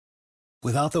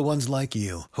Without the ones like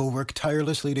you, who work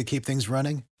tirelessly to keep things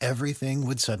running, everything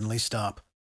would suddenly stop.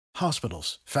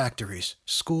 Hospitals, factories,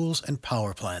 schools, and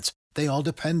power plants, they all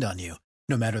depend on you.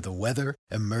 No matter the weather,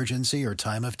 emergency, or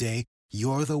time of day,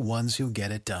 you're the ones who get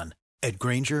it done. At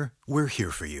Grainger, we're here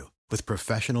for you with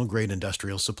professional-grade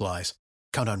industrial supplies.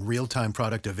 Count on real-time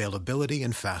product availability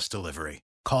and fast delivery.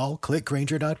 Call,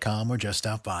 clickgrainger.com, or just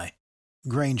stop by.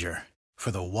 Grainger, for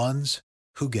the ones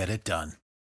who get it done.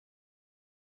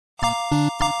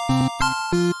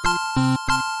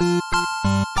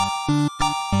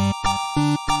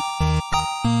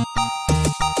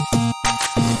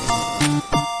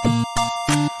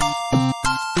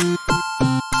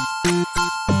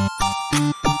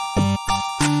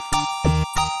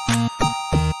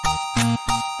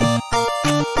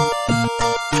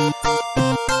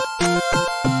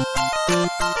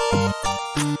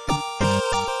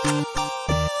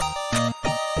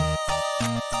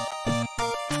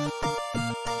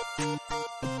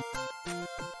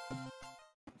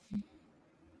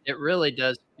 It really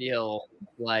does feel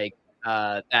like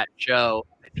that show.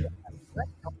 I think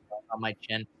on my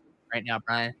chin right now,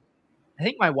 Brian. I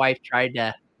think my wife tried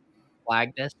to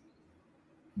flag this.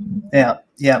 Yeah,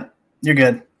 you're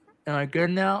good. Am I good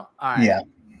now? All right. Yeah.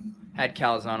 Had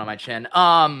calzone on my chin.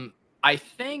 I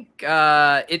think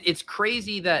it's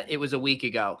crazy that it was a week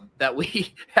ago that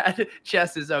we had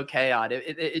Chess is okay on.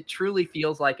 It truly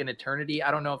feels like an eternity.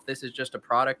 I don't know if this is just a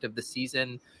product of the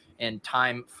season and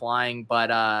time flying,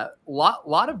 but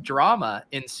lot of drama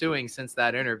ensuing since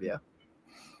that interview.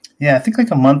 Yeah, I think like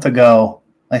a month ago,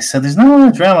 I said there's not a lot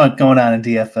of drama going on in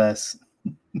DFS.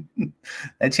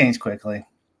 That changed quickly.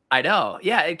 I know.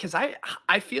 Yeah, because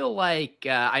I feel like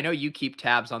I know you keep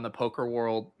tabs on the poker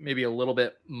world maybe a little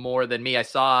bit more than me. I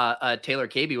saw Taylor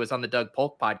Cabey was on the Doug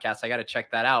Polk podcast. I got to check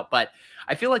that out. But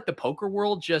I feel like the poker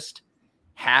world just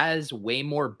has way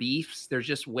more beefs. There's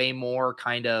just way more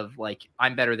kind of like,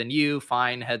 I'm better than you,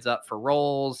 fine, heads up for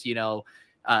rolls,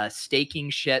 staking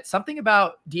shit. Something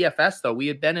about DFS, though, we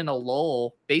had been in a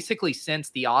lull basically since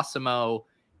the Osimo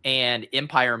and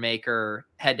Empire Maker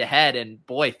head-to-head, and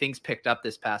boy, things picked up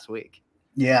this past week.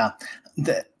 Yeah,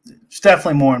 it's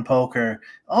definitely more in poker.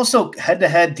 Also,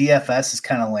 head-to-head DFS is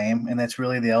kind of lame, and that's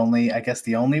really the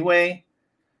only way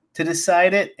to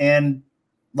decide it. And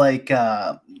like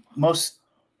most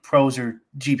pros are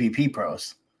GPP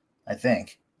pros, I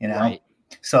think, Right.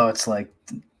 So it's like,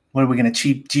 what are we going to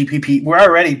cheat GPP? We're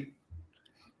already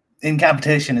in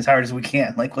competition as hard as we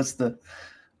can. Like, what's the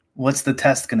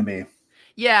test going to be?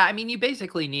 Yeah, I mean, you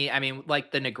basically need,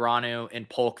 like the Negreanu and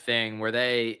Polk thing where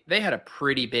they had a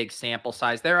pretty big sample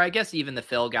size there. I guess even the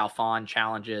Phil Galfond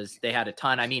challenges, they had a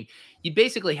ton. I mean, you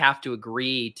basically have to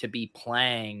agree to be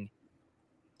playing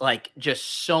like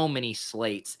just so many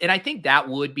slates. And I think that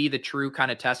would be the true kind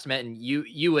of testament. And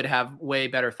you would have way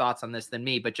better thoughts on this than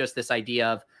me, but just this idea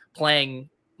of playing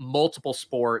multiple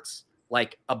sports,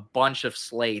 like a bunch of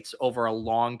slates over a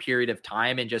long period of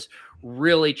time, and just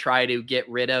really try to get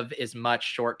rid of as much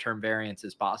short-term variance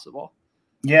as possible.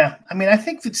 Yeah. I mean, I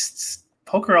think it's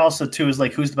poker also too is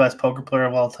like, who's the best poker player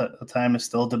of all time is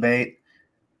still a debate.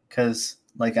 Cause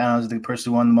like, I don't know, is the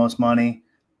person who won the most money.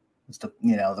 It's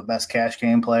the best cash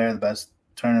game player, the best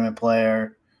tournament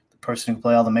player, the person who can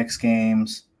play all the mixed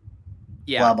games.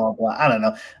 Yeah. Blah, blah, blah. I don't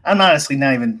know. I'm honestly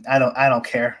not even, I don't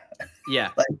care. Yeah.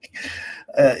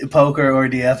 Like poker or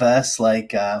DFS,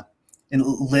 like in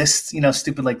lists,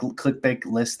 stupid like clickbait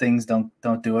listings don't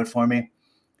do it for me.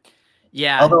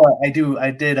 Yeah. Although I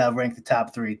did rank the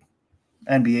top 3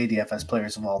 NBA DFS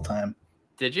players of all time.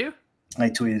 Did you? I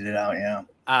tweeted it out. Yeah.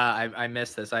 I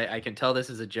missed this. I can tell this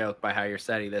is a joke by how you're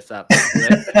setting this up.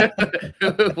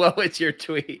 What was your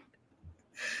tweet?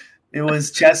 It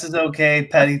was Chess is okay,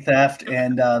 Petty Theft,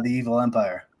 and the Evil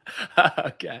Empire.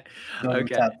 Okay. Those are the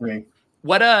top 3.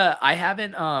 What I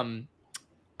haven't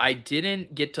I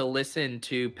didn't get to listen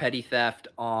to Petty Theft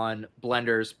on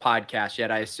Blender's podcast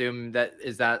yet. I assume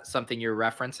is that something you're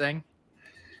referencing?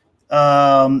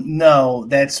 No,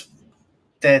 that's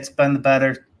been the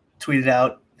better tweeted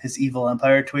out his Evil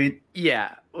Empire tweet.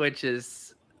 Yeah, which the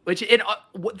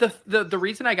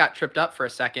reason I got tripped up for a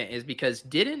second is because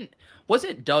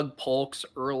wasn't Doug Polk's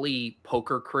early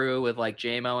poker crew with like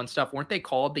JMO and stuff, weren't they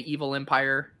called the Evil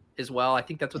Empire as well? I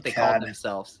think that's what they called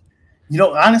themselves.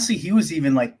 Honestly, he was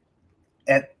even like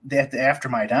at after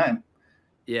my time.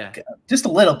 Yeah. Just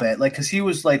a little bit, like, because he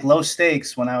was like low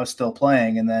stakes when I was still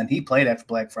playing, and then he played after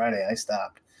Black Friday. I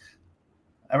stopped.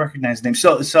 I recognize the name.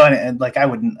 So like I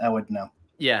wouldn't know.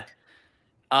 Yeah.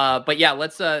 But yeah,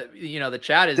 let's the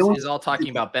chat is all talking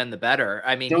about Ben the Better.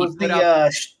 I mean, there was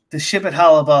the ship at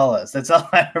Halabalas. That's all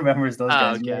I remember is those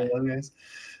guys. Okay. Those guys.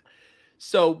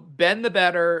 So Ben the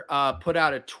Better put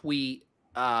out a tweet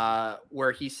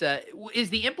where he said,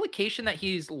 is the implication that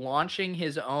he's launching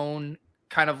his own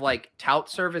kind of like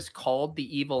tout service called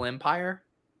the Evil Empire?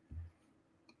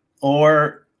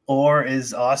 Or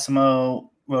is Awesemo,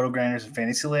 Roto Grinders, and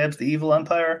Fantasy Labs the Evil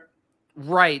Empire?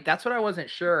 Right. That's what I wasn't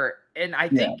sure. And I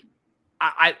think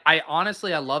I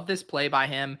honestly, I love this play by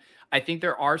him. I think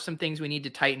there are some things we need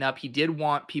to tighten up. He did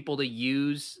want people to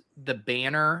use the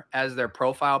banner as their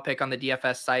profile pic on the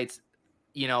DFS sites.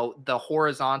 You know, the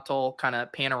horizontal kind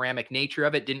of panoramic nature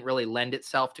of it didn't really lend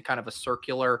itself to kind of a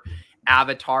circular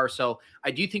avatar. So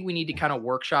I do think we need to kind of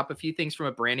workshop a few things from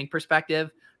a branding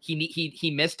perspective.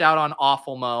 He missed out on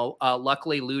Awful Mo.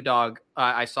 Luckily, Lou Dog,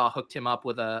 I saw, hooked him up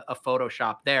with a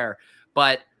Photoshop there.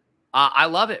 But I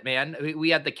love it, man. We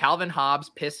had the Calvin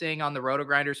Hobbs pissing on the Roto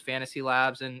Grinders Fantasy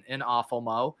Labs and Awful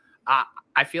Mo.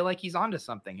 I feel like he's onto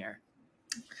something here.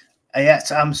 Yeah,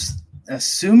 so I'm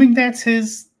assuming that's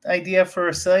his idea for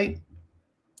a site.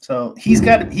 So he's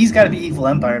got to be Evil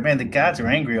Empire. Man, the gods are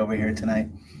angry over here tonight.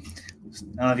 I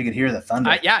don't know if you could hear the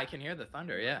thunder. Yeah, I can hear the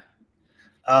thunder. Yeah.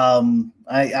 I'm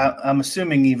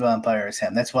assuming Evil Empire is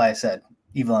him. That's why I said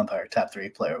Evil Empire, top 3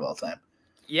 player of all time.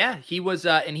 Yeah, he was,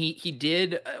 and he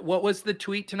did. What was the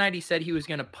tweet tonight? He said he was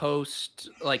going to post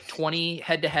like 20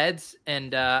 head-to-heads,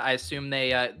 and I assume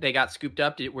they got scooped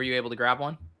up. Were you able to grab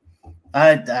one?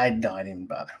 I didn't even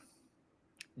bother.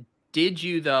 Did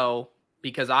you though?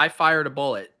 Because I fired a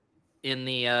bullet in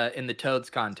the Toads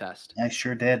contest. I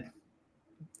sure did.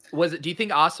 Was it? Do you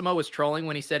think Awesemo was trolling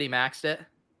when he said he maxed it?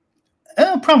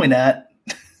 Probably not.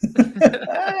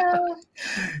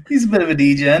 He's a bit of a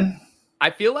degen.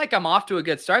 I feel like I'm off to a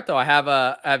good start, though. I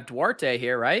have Duarte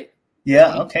here, right?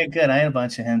 Yeah. Okay. Good. I had a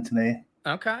bunch of him today.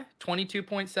 Okay.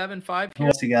 22.75. Who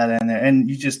else you got in there? And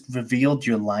you just revealed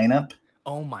your lineup.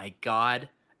 Oh my God!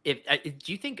 Do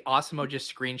you think Awesemo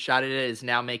just screenshotted it? Is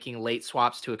now making late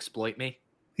swaps to exploit me?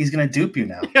 He's gonna dupe you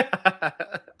now,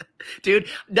 dude.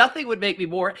 Nothing would make me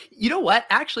more. You know what?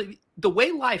 Actually, the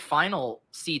way live final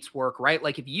seats work, right?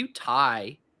 Like if you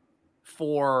tie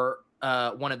for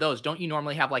one of those, don't you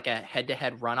normally have like a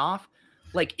head-to-head runoff?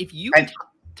 Like if you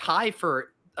tie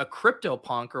for a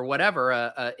CryptoPunk or whatever,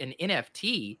 an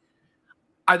NFT,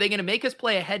 are they going to make us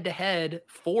play a head-to-head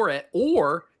for it?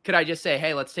 Or could I just say,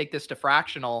 hey, let's take this to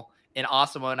fractional and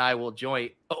Awesemo and I will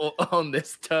joint own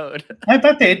this Toad? I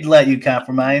bet they'd let you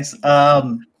compromise.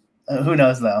 Who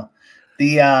knows though?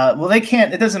 Well, they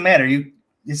can't. It doesn't matter.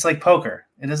 It's like poker.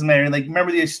 It doesn't matter. Like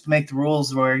remember they used to make the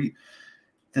rules where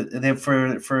for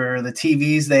the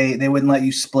TVs they wouldn't let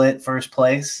you split first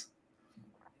place.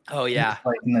 Oh yeah,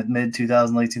 like in the mid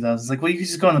 2000s, late 2000s. Like, well, you could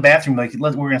just go in the bathroom. Like,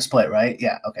 we're gonna split, right?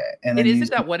 Yeah, okay. And then isn't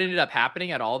that what ended up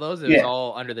happening at all those? It was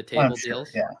all under the table deals.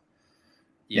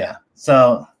 Yeah.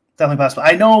 So definitely possible.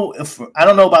 I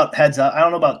don't know about heads up. I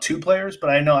don't know about 2 players, but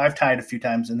I know I've tied a few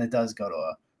times and it does go to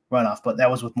a runoff. But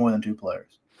that was with more than 2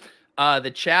 players.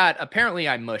 The chat, apparently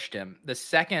I mushed him. The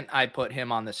second I put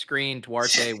him on the screen,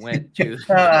 Duarte went to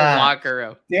the locker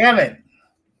room. Damn it.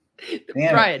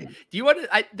 Brian, do you want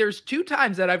to? There's 2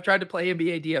 times that I've tried to play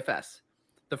NBA DFS.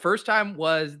 The first time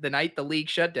was the night the league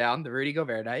shut down, the Rudy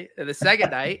Gobert night. And the second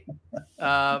night,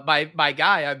 my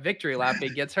guy on victory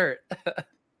lapping gets hurt.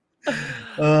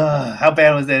 How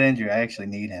bad was that injury? I actually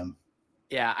need him.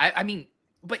 Yeah, I mean,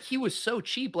 but he was so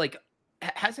cheap. Like,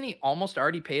 hasn't he almost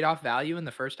already paid off value in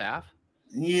the first half?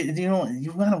 You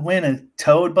want to win a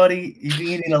Toad, buddy?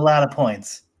 You need a lot of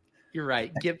points. You're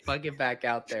right. Get fucking back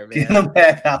out there, man. Get him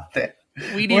back out there.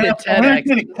 We need a 10x. We're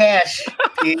gonna cash,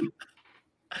 Pete.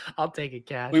 I'll take a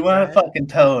cash. We want a fucking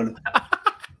Toad.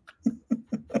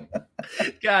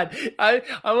 God,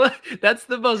 that's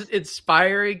the most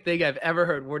inspiring thing I've ever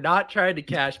heard. We're not trying to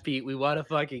cash, Pete. We want a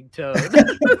fucking Toad.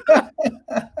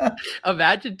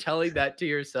 Imagine telling that to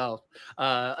yourself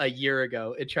a year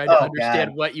ago and trying to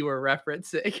understand what you were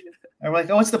referencing. And we're like,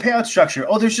 it's the payout structure.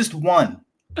 Oh, there's just one.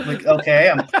 Like, okay,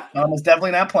 I'm almost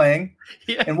definitely not playing.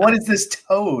 Yeah. And what is this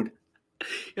Toad?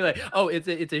 You're like, it's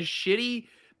a shitty,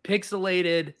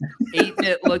 pixelated,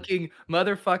 8-bit looking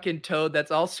motherfucking Toad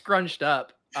that's all scrunched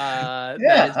up. All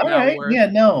right. Yeah,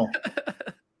 no.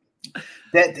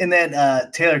 That in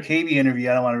that Taylor Cavey interview,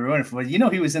 I don't want to ruin it for you.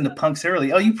 He was into punks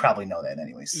early. Oh, you probably know that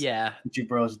anyways. Yeah. You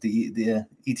bros, the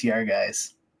ETR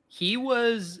guys. He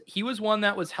was one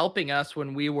that was helping us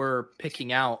when we were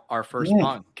picking out our first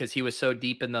punk because he was so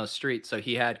deep in those streets. So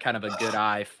he had kind of a good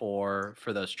eye for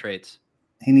those traits.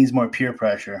 He needs more peer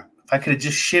pressure. If I could have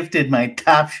just shifted my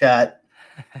Top Shot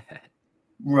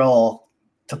role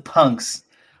to punks.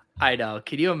 I know.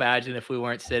 Could you imagine if we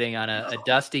weren't sitting on a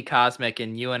dusty cosmic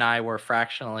and you and I were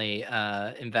fractionally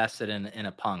invested in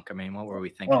a punk? I mean, what were we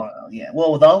thinking? Well, yeah.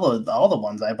 Well, with all the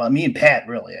ones I bought, me and Pat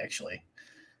really actually.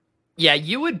 Yeah,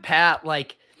 you and Pat,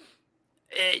 like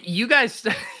you guys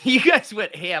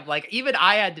went ham. Like even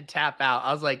I had to tap out.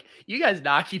 I was like, you guys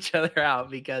knock each other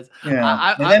out because and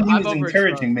then he was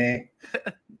encouraging me.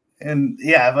 And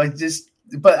yeah,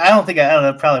 but I don't know.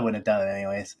 I probably wouldn't have done it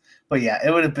anyways. But yeah,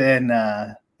 it would have been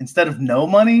instead of no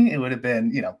money, it would have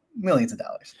been, millions of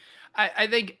dollars. I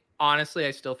think honestly,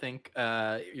 I still think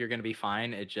you're going to be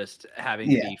fine. It's just having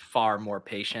to be far more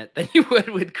patient than you would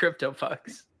with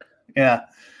CryptoPunks. Yeah.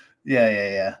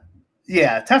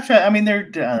 Top Shot. I mean, I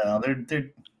don't know.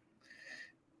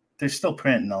 They're still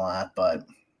printing a lot, but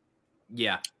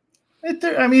yeah,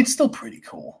 it's still pretty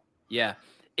cool. Yeah,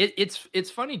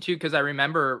 it's funny too because I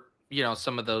remember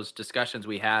some of those discussions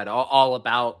we had all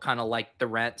about kind of like the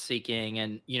rent seeking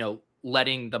and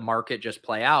letting the market just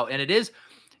play out, and it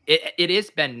has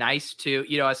been nice to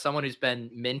as someone who's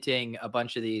been minting a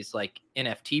bunch of these like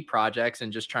NFT projects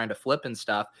and just trying to flip and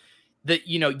stuff. That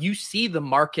you see the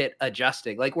market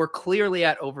adjusting. Like we're clearly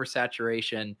at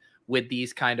oversaturation with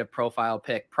these kind of profile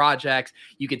pick projects.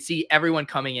 You can see everyone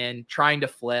coming in trying to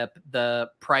flip,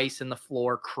 the price and the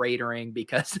floor cratering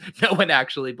because no one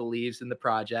actually believes in the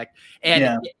project.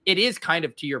 And it is kind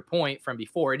of, to your point from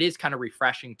before, it is kind of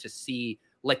refreshing to see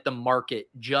like the market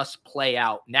just play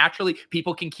out naturally.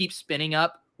 People can keep spinning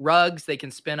up rugs, they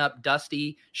can spin up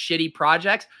dusty, shitty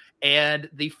projects, and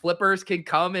the flippers can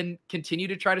come and continue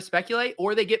to try to speculate,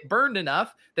 or they get burned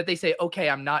enough that they say, okay,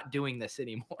 I'm not doing this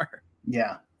anymore.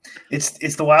 Yeah.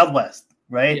 It's the Wild West,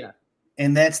 right? Yeah.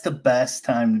 And that's the best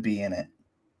time to be in it.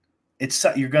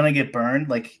 You're going to get burned.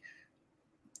 Like,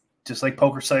 just like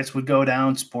poker sites would go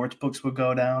down, sports books would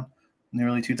go down in the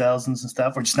early 2000s and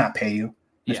stuff, or just not pay you.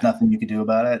 There's nothing you can do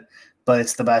about it, but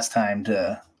it's the best time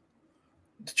to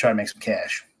try to make some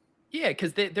cash. Yeah.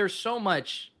 Cause there's so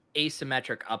much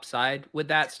asymmetric upside with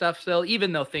that stuff. So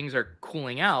even though things are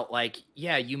cooling out, like,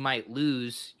 yeah, you might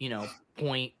lose,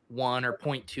 0.1 or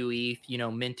 0.2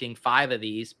 ETH, minting 5 of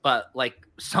these, but like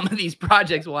some of these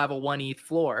projects will have a 1 ETH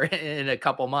floor in a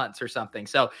couple months or something.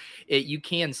 So you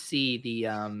can see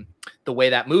the way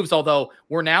that moves. Although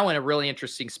we're now in a really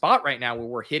interesting spot right now where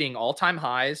we're hitting all-time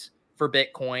highs for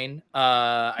Bitcoin.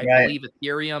 I believe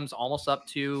Ethereum's almost up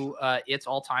to its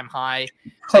all-time high.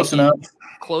 Close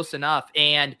enough.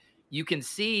 And you can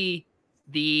see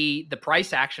the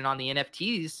price action on the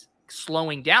NFTs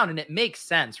slowing down, and it makes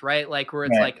sense, right? Like where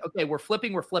it's like, okay, we're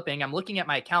flipping. I'm looking at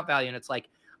my account value and it's like,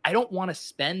 I don't want to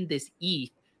spend this ETH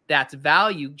that's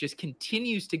value just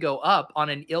continues to go up on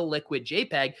an illiquid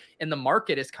JPEG, and the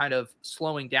market is kind of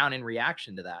slowing down in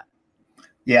reaction to that.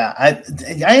 Yeah, I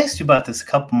asked you about this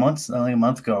a month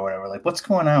ago or whatever. Like, what's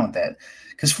going on with that?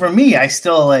 Because for me, I'm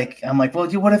like, well,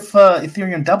 what if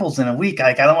Ethereum doubles in a week?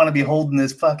 Like, I don't want to be holding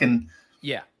this fucking,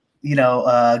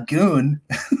 goon.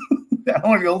 I don't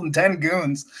want to be holding 10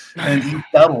 goons and eat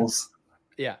doubles.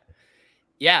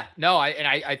 Yeah. No,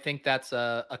 I think that's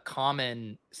a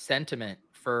common sentiment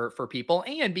for people,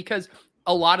 and because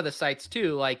a lot of the sites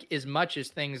too, like as much as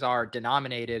things are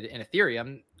denominated in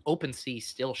Ethereum, OpenSea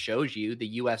still shows you the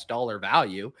US dollar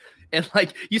value. And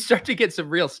like you start to get some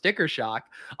real sticker shock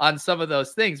on some of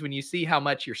those things when you see how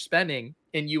much you're spending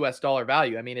in US dollar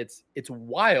value. I mean, it's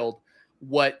wild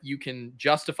what you can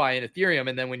justify in Ethereum.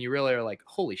 And then when you really are like,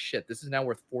 holy shit, this is now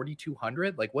worth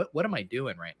 4,200. Like what am I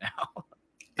doing right now?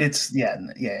 It's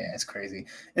it's crazy.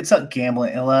 It's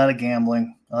gambling, a lot of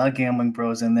gambling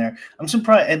bros in there. I'm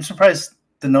surprised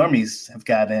the normies have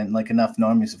got in, like enough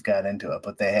normies have got into it,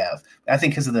 but they have. I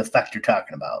think because of the effect you're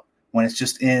talking about, when it's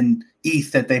just in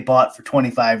ETH that they bought for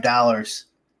 $25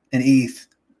 in ETH,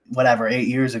 8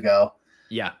 years ago.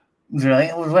 Yeah. They're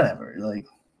like,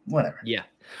 whatever. Yeah.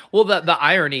 Well, the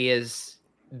irony is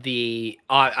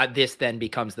this then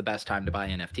becomes the best time to buy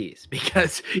NFTs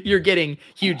because you're getting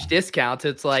huge discounts.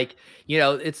 It's like,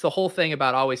 it's the whole thing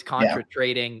about always contra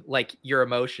trading like your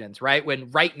emotions, right?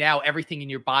 When right now everything in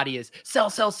your body is sell,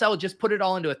 just put it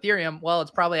all into Ethereum. Well,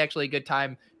 it's probably actually a good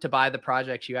time to buy the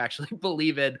projects you actually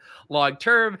believe in long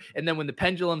term. And then when the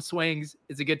pendulum swings,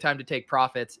 it's a good time to take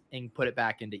profits and put it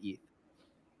back into ETH.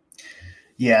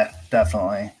 Yeah,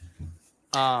 definitely.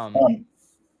 Go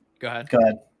ahead.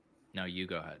 No, you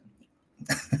go ahead.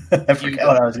 I forgot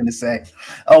what I was going to say.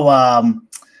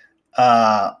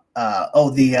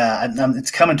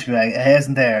 It's coming to me. It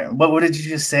isn't there. What did you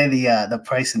just say? The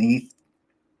price in ETH?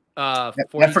 I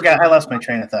forgot. I lost my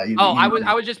train of thought.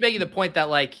 I was just making the point that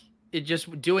like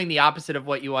just doing the opposite of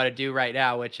what you want to do right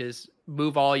now, which is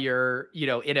move all your,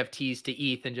 NFTs to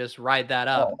ETH and just ride that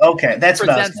up. Oh, okay. That's what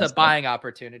I was presents a buying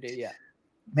opportunity. Yeah.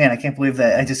 Man, I can't believe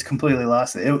that I just completely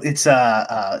lost it. It's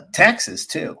taxes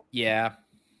too. Yeah.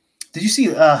 Did you see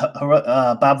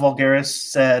Bob Vulgaris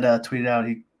said tweeted out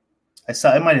I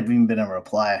saw it might have even been a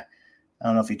reply. I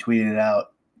don't know if he tweeted it out.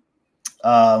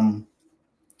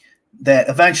 That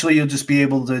eventually you'll just be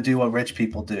able to do what rich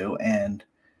people do and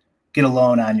get a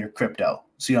loan on your crypto,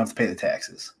 so you don't have to pay the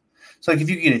taxes. So like if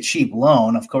you get a cheap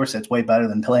loan, of course that's way better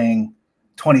than paying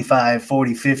 25,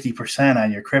 40, 50%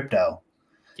 on your crypto.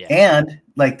 Yeah. And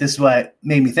like this is what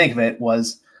made me think of it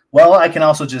was, well, I can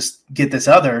also just get this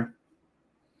other,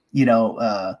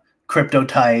 crypto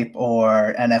type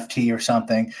or NFT or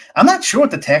something. I'm not sure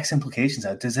what the tax implications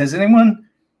are. Has anyone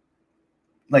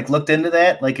like looked into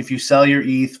that? Like if you sell your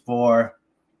ETH for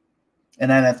an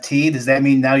NFT, does that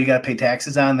mean now you got to pay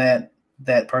taxes on that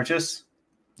purchase?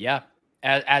 Yeah.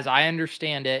 As I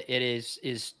understand it, it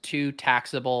is two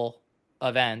taxable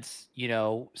events,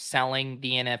 selling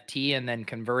the NFT and then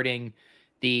converting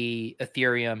the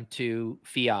Ethereum to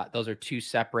fiat. Those are two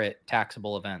separate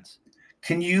taxable events.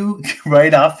 Can you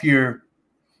write off your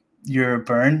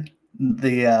burn,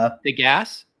 the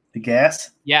gas? The gas?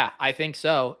 Yeah, I think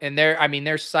so. And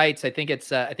there's sites. I think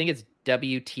it's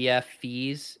WTF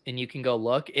fees, and you can go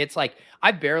look. It's like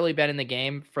I've barely been in the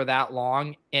game for that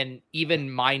long, and even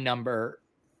my number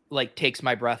like takes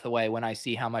my breath away when I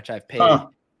see how much I've paid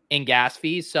in gas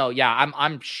fees. So yeah,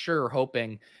 I'm sure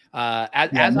hoping. As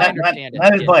I understand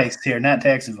not advice here, not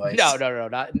tax advice. No,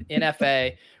 not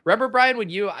NFA. Remember, Brian, when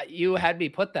you had me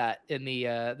put that in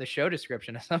the show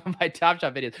description of some of my Top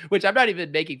Shot videos, which I'm not even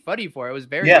making fun of you for. It was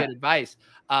very good advice,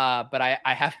 but I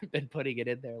haven't been putting it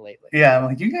in there lately. Yeah, I'm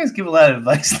like, you guys give a lot of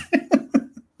advice.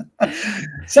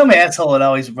 Some asshole that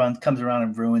always comes around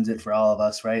and ruins it for all of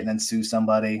us, right? And then sue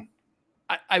somebody.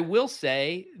 I will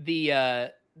say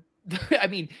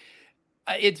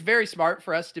it's very smart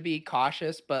for us to be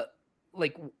cautious, but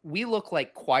like we look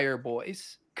like choir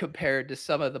boys compared to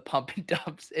some of the pump and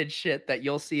dumps and shit that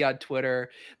you'll see on Twitter,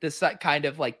 this kind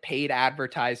of like paid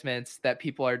advertisements that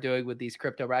people are doing with these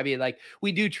crypto. I mean, like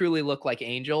we do truly look like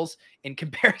angels in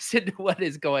comparison to what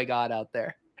is going on out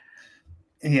there.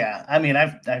 Yeah. I mean,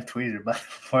 I've tweeted about it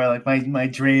before. Like my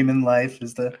dream in life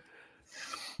is to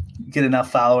get enough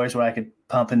followers where I could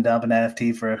pump and dump an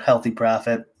NFT for a healthy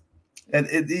profit. And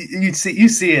you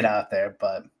see it out there,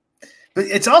 but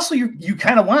it's also you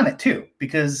kind of want it too,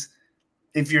 because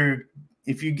if you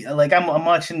like I'm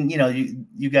watching,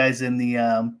 you guys in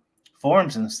the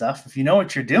forums and stuff. If you know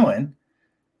what you're doing,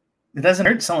 it doesn't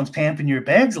hurt someone's pamping your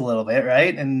bags a little bit,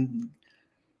 right? And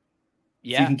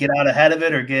you can get out ahead of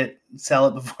it or sell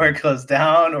it before it goes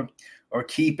down, or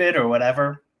keep it or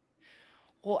whatever.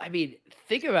 Well, I mean,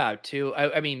 think about it too.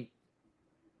 I mean,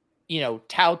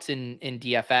 touts in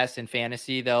DFS and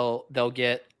fantasy, they'll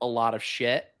get a lot of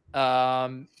shit,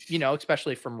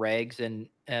 especially from regs and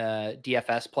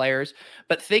DFS players.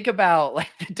 But think about like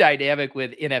the dynamic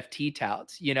with NFT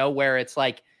touts, where it's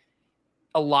like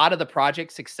a lot of the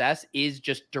project success is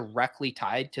just directly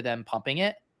tied to them pumping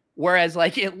it. Whereas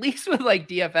like, at least with like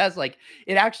DFS, like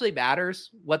it actually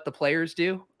matters what the players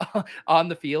do on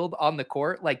the field, on the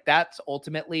court. Like that's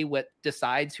ultimately what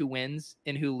decides who wins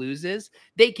and who loses.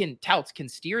 Touts can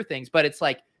steer things, but it's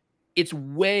like, it's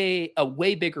a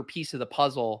way bigger piece of the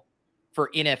puzzle for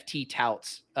NFT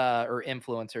touts or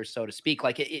influencers, so to speak.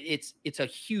 Like it's a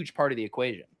huge part of the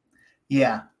equation.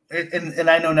 Yeah. And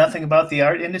I know nothing about the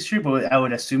art industry, but I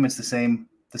would assume it's the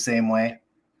same way.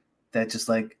 That just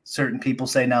like certain people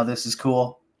say, now this is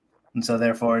cool. And so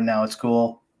therefore now it's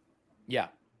cool. Yeah.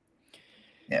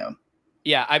 Yeah.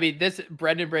 Yeah. I mean,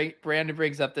 Brandon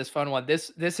brings up this fun one.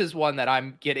 This is one that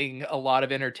I'm getting a lot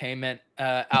of entertainment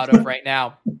out of right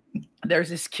now. There's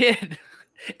this kid.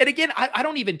 And again, I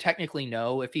don't even technically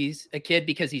know if he's a kid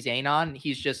because he's Anon.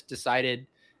 He's just decided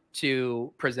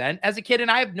to present as a kid. And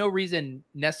I have no reason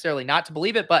necessarily not to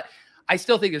believe it, but I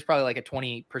still think there's probably like a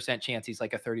 20% chance he's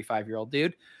like a 35-year-old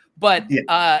dude. But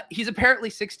he's apparently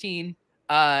 16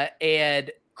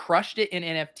 and crushed it in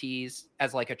NFTs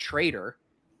as like a trader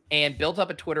and built up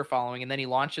a Twitter following. And then he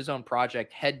launched his own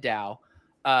project, HeadDAO,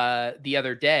 the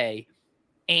other day.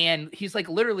 And he's like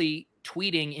literally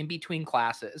tweeting in between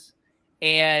classes.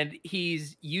 And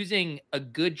he's using a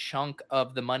good chunk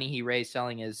of the money he raised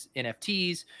selling his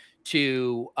NFTs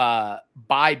to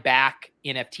buy back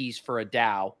NFTs for a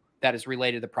DAO that is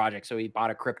related to the project. So he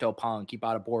bought a CryptoPunk, he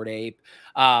bought a Bored Ape,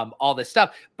 all this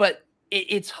stuff. But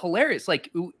it's hilarious.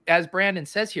 Like, as Brandon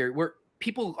says here,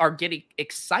 people are getting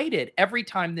excited every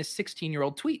time this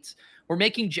 16-year-old tweets. were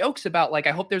making jokes about like,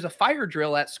 I hope there's a fire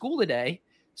drill at school today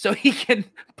so he can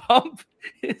pump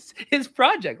his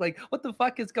project. Like, what the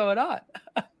fuck is going on?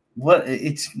 What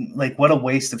it's like, what a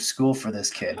waste of school for this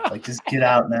kid. Like, just get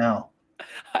out now.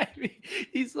 I mean,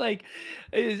 he's like,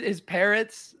 his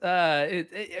parents. I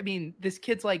mean, this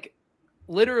kid's like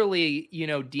literally,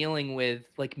 dealing with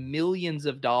like millions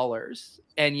of dollars,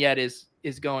 and yet is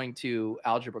going to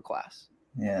algebra class.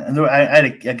 Yeah, and I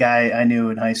had a guy I knew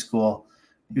in high school.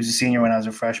 He was a senior when I was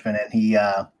a freshman, and he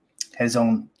had his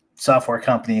own software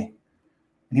company,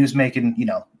 and he was making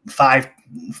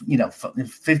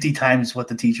 50 times what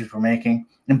the teachers were making,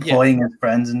 employing his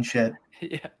friends and shit.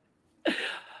 Yeah.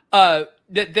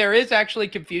 There is actually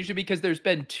confusion because there's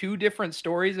been two different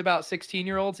stories about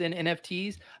 16-year-olds in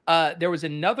NFTs. There was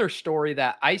another story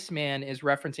that Iceman is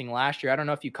referencing last year. I don't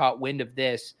know if you caught wind of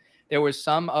this. There was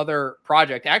some other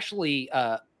project, actually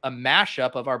a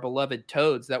mashup of our beloved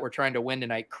Toads that we're trying to win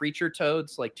tonight. Creature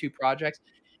Toads, like two projects.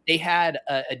 They had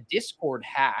a Discord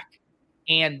hack,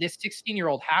 and this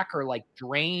 16-year-old hacker like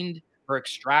drained or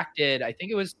extracted, I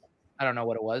think it was, I don't know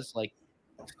what it was, like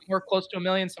somewhere close to 1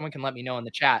 million. Someone can let me know in the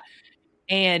chat.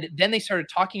 And then they started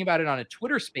talking about it on a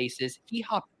Twitter Spaces. He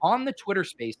hopped on the Twitter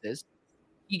Spaces.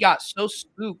 He got so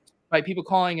spooked by people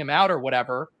calling him out or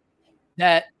whatever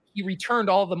that he returned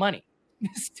all the money.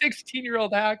 This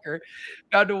 16-year-old hacker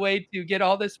found a way to get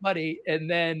all this money and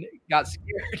then got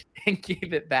scared and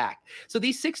gave it back. So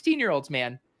these 16-year-olds,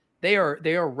 man, they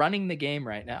are running the game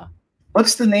right now.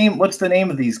 What's the name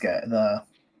of these guys?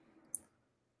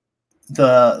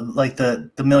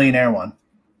 The millionaire one.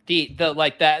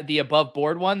 The above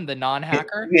board one, the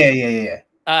non-hacker.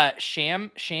 Yeah.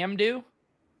 Shamdu.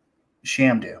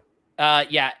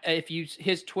 Yeah.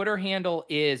 His Twitter handle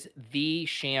is the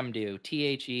Shamdu,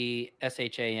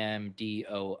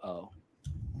 TheShamdoo.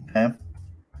 Okay.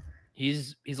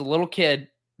 He's a little kid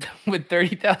with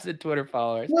 30,000 Twitter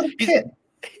followers.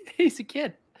 He's a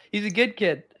kid. He's a good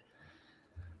kid.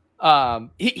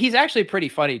 He's actually pretty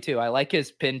funny too. I like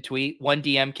his pinned tweet. 1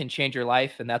 DM can change your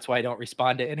life, and that's why I don't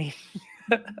respond to any.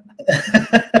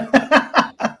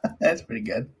 That's pretty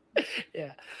good.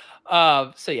 Yeah.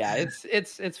 So yeah,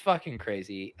 it's fucking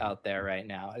crazy out there right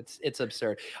now. It's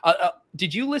absurd.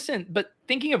 Did you listen? But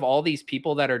thinking of all these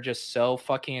people that are just so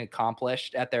fucking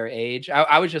accomplished at their age,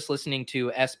 I was just listening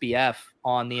to SBF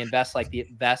on the Invest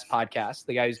podcast,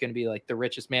 the guy who's going to be like the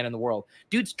richest man in the world.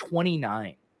 Dude's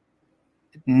 29.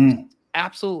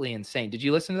 Absolutely insane. Did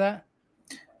you listen to that?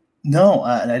 No,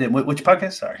 I didn't. Which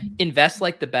podcast? Sorry. Invest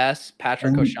Like the Best,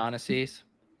 Patrick O'Shaughnessy's.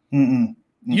 You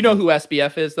know who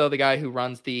SBF is, though? The guy who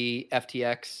runs the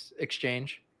FTX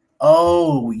exchange?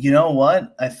 Oh, you know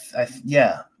what?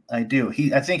 Yeah, I do.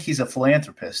 I think he's a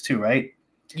philanthropist too, right?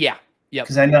 Yeah. Yep.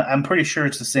 Because I'm pretty sure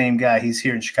it's the same guy. He's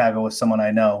here in Chicago with someone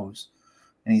I know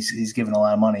he's giving a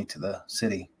lot of money to the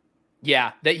city.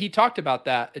 Yeah, that he talked about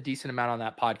that a decent amount on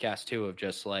that podcast too, of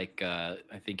just like I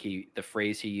think the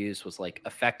phrase he used was like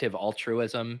effective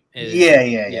altruism.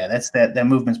 Yeah. That's that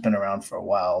movement's been around for a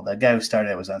while. The guy who started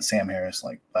it was on Sam Harris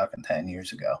like fucking 10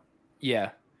 years ago.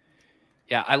 Yeah.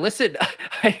 I listened.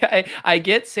 I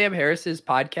get Sam Harris's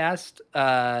podcast,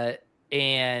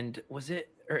 and was it?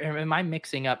 Or am I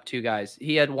mixing up two guys?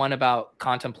 He had one about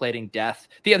contemplating death.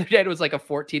 The other day, it was like a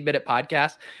 14-minute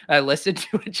podcast. I listened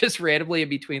to it just randomly in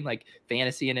between like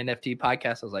fantasy and NFT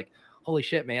podcasts. I was like, holy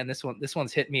shit, man, this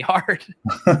one's hitting me hard.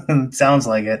 Sounds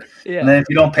like it. Yeah. And then if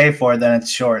you don't pay for it, then it's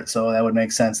short. So that would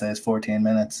make sense that it's 14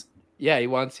 minutes. Yeah,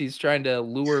 he's trying to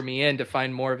lure me in to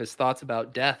find more of his thoughts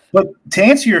about death. But to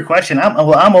answer your question,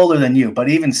 I'm older than you, but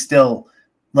even still,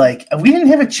 like, we didn't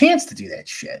have a chance to do that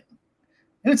shit.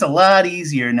 It's a lot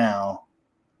easier now,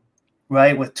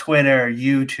 right? With Twitter,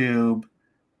 YouTube,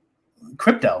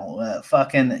 crypto,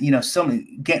 so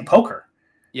many poker.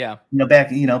 Yeah.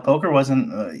 Back, poker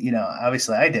wasn't,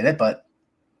 obviously I did it, but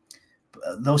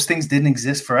those things didn't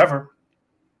exist forever.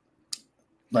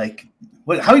 Like,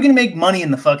 how are you going to make money in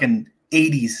the fucking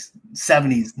 80s,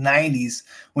 70s, 90s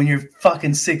when you're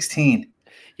fucking 16?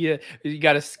 Yeah, you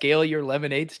got to scale your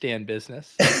lemonade stand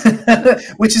business,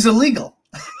 which is illegal.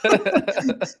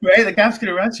 Right? The cops could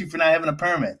arrest you for not having a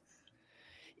permit.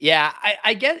 Yeah,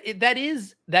 I get it. That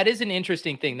is an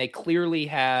interesting thing. They clearly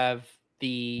have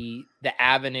the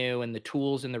avenue and the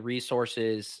tools and the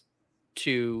resources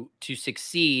to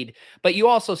succeed, but you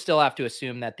also still have to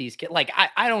assume that these kids, like,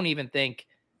 I don't even think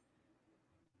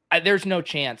there's no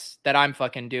chance that I'm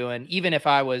fucking doing, even if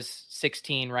I was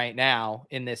 16 right now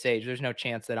in this age, there's no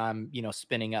chance that I'm,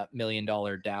 spinning up $1 million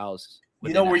DAOs.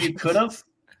 You know where you could have?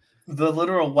 The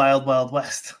literal wild, wild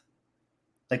west.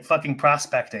 Like fucking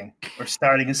prospecting or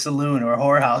starting a saloon or a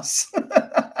whorehouse.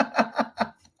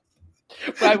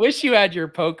 I wish you had your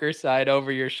poker side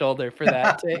over your shoulder for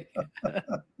that take.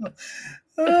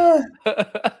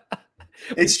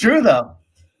 It's true though.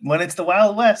 When it's the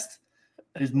Wild West,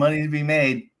 there's money to be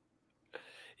made.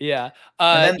 Yeah.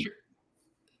 And then,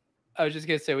 I was just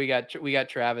gonna say we got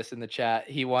Travis in the chat.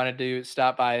 He wanted to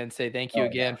stop by and say thank you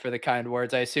again for the kind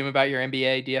words. I assume about your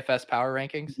NBA DFS power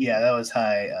rankings. Yeah, that was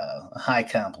high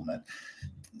compliment.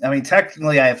 I mean,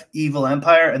 technically, I have Evil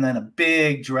Empire and then a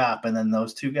big drop, and then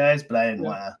those two guys. But I didn't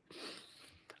want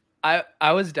to.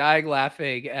 I was dying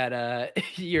laughing at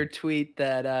your tweet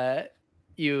that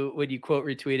when you quote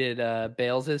retweeted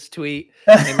Bales's tweet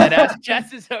and then asked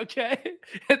Jess is okay,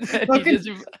 and then he just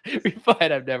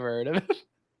replied, "I've never heard of him."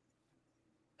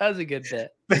 That was a good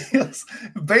bit.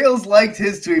 Bales liked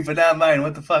his tweet, but not mine.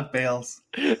 What the fuck, Bales?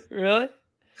 Really?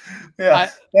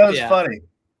 Yeah, that was funny.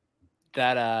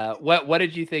 That what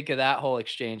did you think of that whole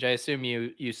exchange? I assume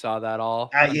you saw that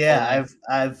all. Yeah,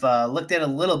 I've looked at it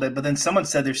a little bit, but then someone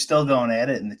said they're still going at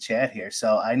it in the chat here.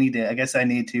 So I guess I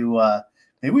need to.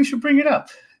 Maybe we should bring it up.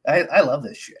 I love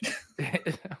this shit.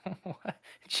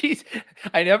 Jeez,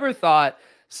 I never thought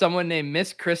someone named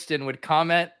Miss Kristen would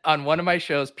comment on one of my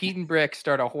shows. Pete and Brick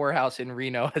start a whorehouse in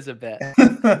Reno as a bet.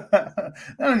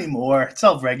 Not anymore. It's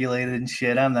self-regulated and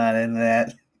shit. I'm not into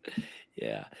that.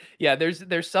 Yeah.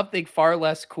 There's something far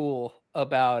less cool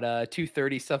about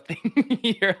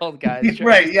 230-something-year-old guys.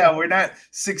 Right? Yeah, we're not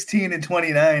 16 and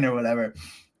 29 or whatever.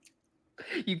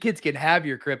 You kids can have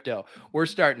your crypto. We're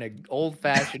starting an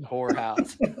old-fashioned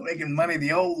whorehouse. Making money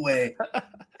the old way.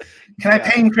 Can I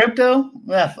pay in crypto?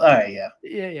 Well, all right, yeah.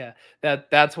 Yeah.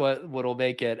 That's what'll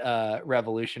make it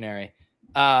revolutionary.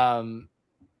 We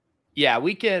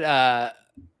could. I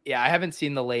haven't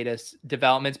seen the latest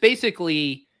developments.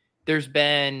 Basically, there's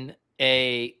been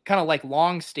a kind of like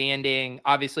long-standing,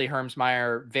 obviously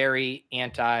Hermsmeyer, very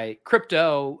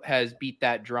anti-crypto, has beat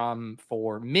that drum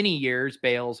for many years.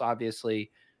 Bales, obviously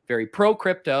very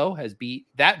pro-crypto, has beat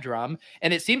that drum.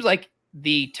 And it seems like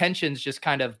the tensions just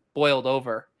kind of boiled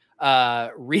over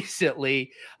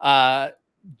recently. Bales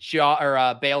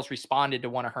responded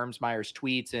to one of Hermsmeyer's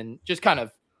tweets and just kind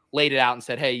of laid it out and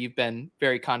said, hey, you've been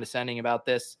very condescending about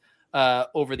this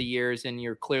over the years, and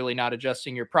you're clearly not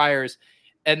adjusting your priors.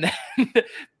 And then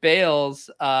Bales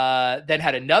then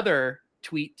had another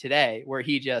tweet today where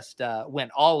he just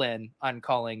went all in on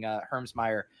calling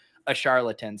Hermsmeyer a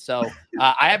charlatan. So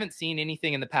I haven't seen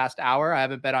anything in the past hour. I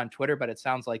haven't been on Twitter, but it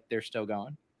sounds like they're still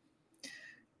going.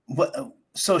 What?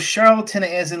 So charlatan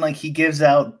as in like he gives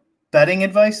out betting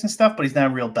advice and stuff, but he's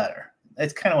not a real bettor.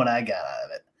 That's kind of what I got out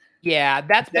of it. Yeah,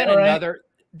 that's been another.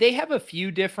 They have a few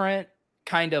different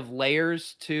kind of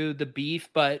layers to the beef,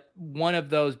 but one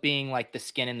of those being like the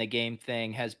skin in the game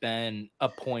thing has been a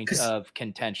point of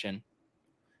contention.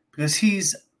 Because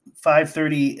he's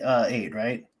 538,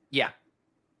 right? Yeah.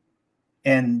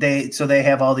 And they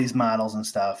have all these models and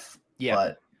stuff. Yeah.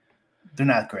 But they're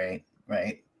not great,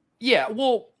 right? Yeah.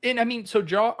 Well, and I mean, so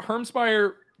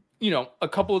Hermsmeyer, a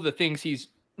couple of the things he's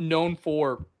known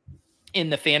for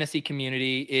in the fantasy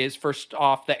community is, first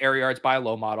off, the air yards by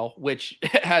low model, which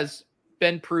has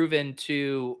been proven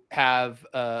to have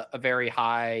a very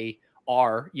high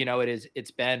R.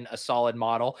 It's been a solid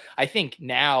model. I think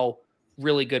now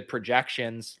really good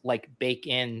projections like bake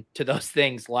into those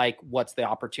things, like what's the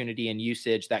opportunity and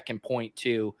usage that can point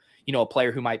to, a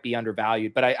player who might be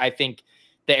undervalued. But I think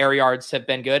the air yards have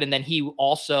been good. And then he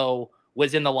also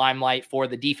was in the limelight for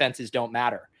the defenses don't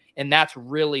matter. And that's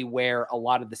really where a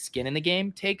lot of the skin in the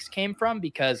game takes came from,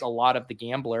 because a lot of the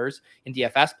gamblers and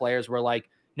DFS players were like,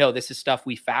 no, this is stuff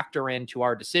we factor into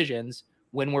our decisions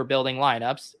when we're building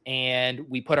lineups, and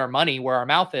we put our money where our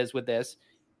mouth is with this.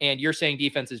 And you're saying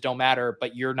defenses don't matter,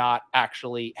 but you're not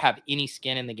actually have any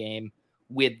skin in the game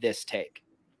with this take.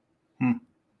 So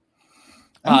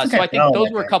I think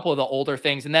those were a couple of the older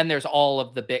things. And then there's all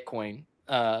of the Bitcoin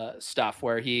stuff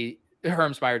where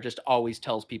Hermsmeyer just always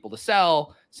tells people to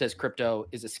sell, says crypto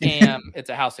is a scam,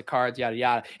 it's a house of cards, yada,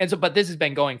 yada. And so, but this has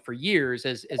been going for years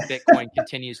as Bitcoin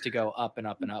continues to go up and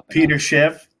up and up. Peter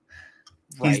Schiff.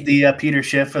 Right. He's the Peter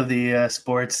Schiff of the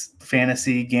sports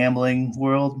fantasy gambling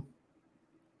world.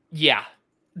 Yeah.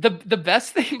 The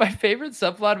best thing, my favorite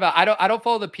subplot about, I don't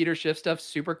follow the Peter Schiff stuff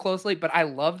super closely, but I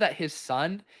love that his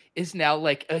son is now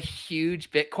like a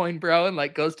huge Bitcoin bro and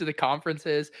like goes to the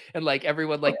conferences and like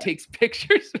everyone like takes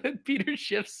pictures with Peter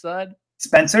Schiff's son.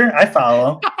 Spencer, I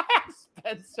follow.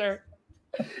 Spencer.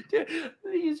 Dude,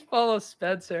 you just follow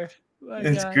Spencer.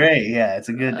 It's great. Yeah, it's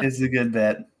a good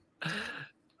bet.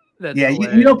 That's yeah,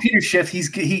 Peter Schiff,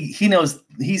 he knows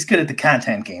he's good at the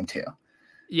content game too.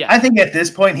 Yeah. I think at this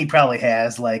point he probably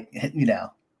has 10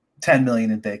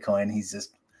 million in Bitcoin. He's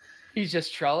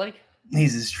just trolling.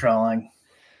 He's just trolling.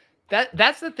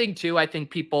 That's the thing too. I think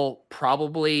people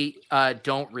probably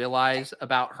don't realize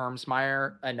about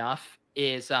Hermsmeyer enough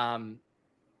is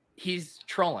he's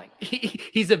trolling.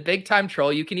 He's a big time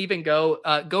troll. You can even go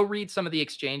read some of the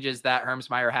exchanges that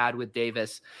Hermsmeyer had with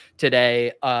Davis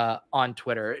today on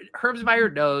Twitter.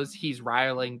 Hermsmeyer knows he's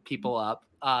riling people up.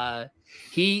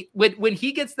 When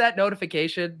he gets that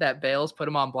notification that Bales put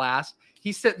him on blast,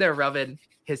 he's sitting there rubbing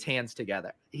his hands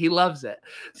together. He loves it.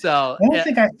 So I don't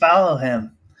think I follow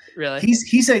him. Really?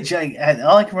 He's a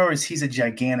all I can remember is he's a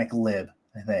gigantic lib,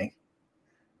 I think.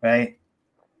 Right?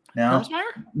 No.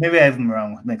 Hermsmeyer? Maybe I have him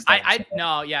wrong. Mixed up.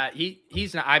 No, yeah,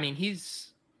 he's not. I mean,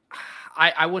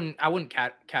 I wouldn't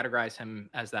categorize him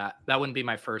as that. That wouldn't be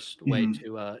my first way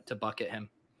to bucket him.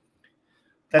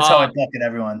 That's how I bucket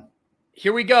everyone.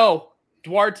 Here we go.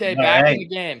 Duarte back in the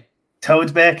game.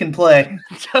 Toad's back in play.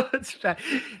 Toad's back.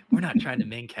 We're not trying to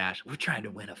min cash. We're trying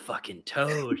to win a fucking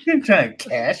toad. You're trying to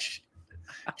cash.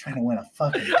 Trying to win a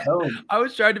fucking toad. I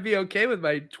was trying to be okay with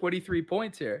my 23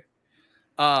 points here.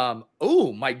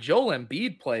 My Joel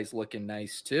Embiid plays looking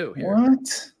nice too here.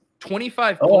 What?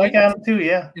 25 points. I got him too,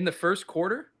 yeah. In the first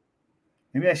quarter?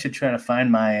 Maybe I should try to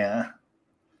find my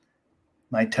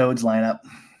my toads lineup.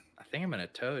 I think I'm in a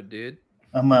toad, dude.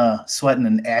 I'm sweating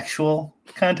an actual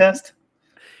contest.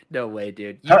 No way,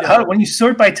 dude. How, when you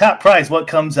sort by top prize, what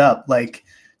comes up? Like,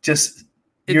 just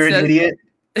you're an idiot.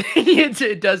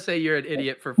 It does say you're an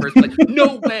idiot for first place.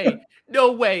 No way.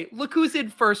 No way. Look who's in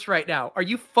first right now. Are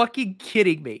you fucking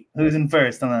kidding me? Who's in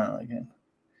first? I'm not looking.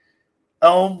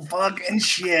 Oh, fucking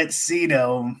shit.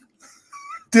 Cedome.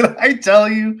 Did I tell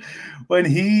you when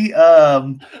he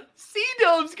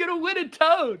Cedome's gonna win a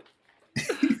toad.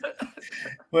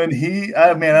 When he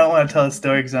I don't want to tell the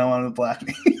story because I don't want to block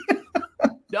me.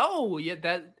 No,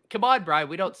 come on, Brian.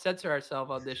 We don't censor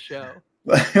ourselves on this show.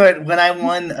 When I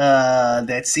won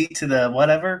that seat to the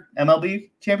whatever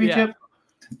MLB championship,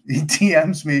 he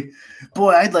DMs me,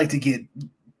 boy, I'd like to get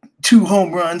 2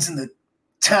 home runs in the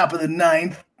top of the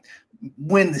 9th,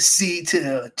 win the seat to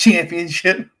the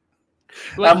championship.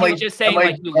 Well, I'm just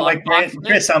saying,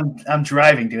 Chris, I'm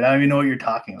driving, dude. I don't even know what you're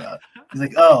talking about. He's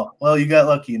like, oh, well, you got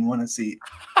lucky and won a seat.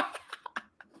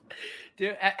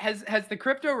 Dude, has the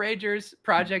Crypto Rangers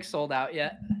project sold out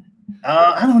yet?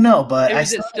 I don't know, but I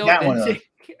still got one of those.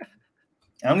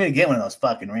 I'm gonna get one of those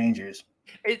fucking Rangers.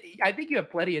 I think you have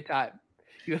plenty of time.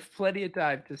 You have plenty of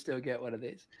time to still get one of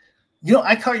these. You know,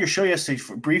 I caught your show yesterday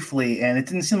briefly, and it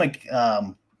didn't seem like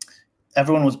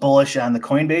everyone was bullish on the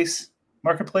Coinbase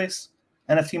marketplace,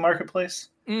 NFT marketplace.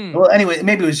 Well, anyway,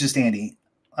 maybe it was just Andy.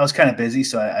 I was kind of busy,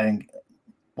 so I didn't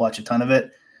watch a ton of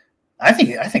it. I think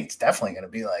it's definitely going to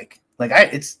be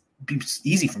it's be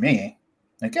easy for me.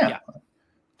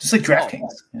 Just like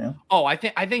DraftKings, you know. Oh, I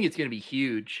think it's going to be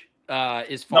huge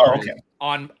as far as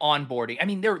onboarding. I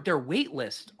mean, their wait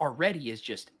list already is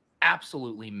just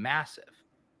absolutely massive.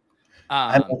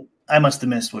 I must have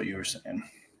missed what you were saying.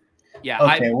 Yeah.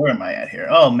 Okay, where am I at here?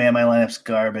 Oh man, my lineup's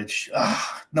garbage.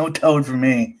 No toad for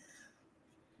me.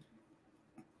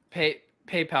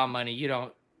 PayPal money. You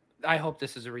don't. I hope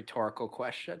this is a rhetorical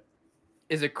question.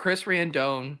 Is a Chris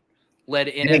Randone led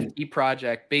NFT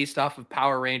project based off of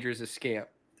Power Rangers a scam?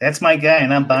 That's my guy,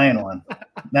 and I'm buying one.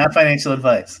 Not financial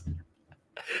advice.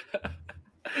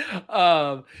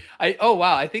 Wow.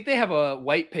 I think they have a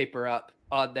white paper up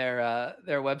on their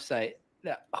website.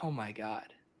 Oh my God,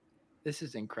 this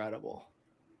is incredible.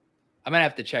 I'm gonna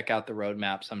have to check out the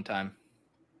roadmap sometime.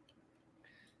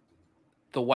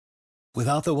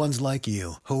 Without the ones like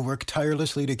you who work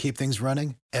tirelessly to keep things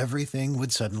running, everything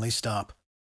would suddenly stop.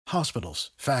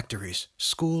 Hospitals, factories,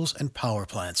 schools, and power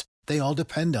plants, they all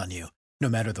depend on you. No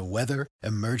matter the weather,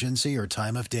 emergency, or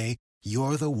time of day,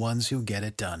 you're the ones who get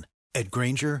it done. At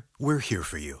Grainger, we're here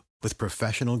for you with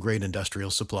professional-grade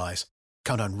industrial supplies.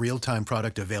 Count on real-time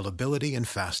product availability and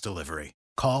fast delivery.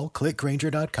 Call,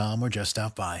 clickgrainger.com, or just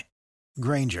stop by.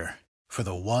 Grainger, for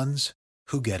the ones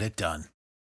who get it done.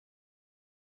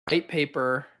 White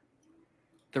paper,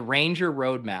 the Ranger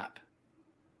roadmap.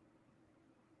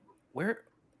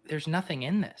 There's nothing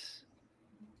in this.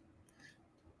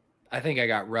 I think I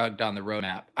got rugged on the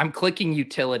roadmap. I'm clicking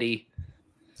utility.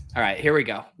 All right, here we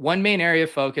go. One main area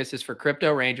of focus is for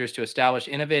Crypto Rangers to establish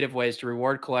innovative ways to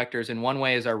reward collectors, and one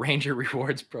way is our Ranger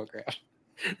Rewards program.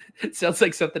 It sounds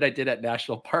like something I did at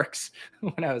national parks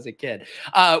when I was a kid.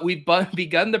 We've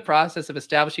begun the process of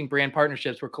establishing brand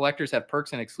partnerships where collectors have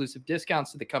perks and exclusive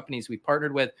discounts to the companies we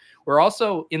partnered with. We're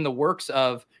also in the works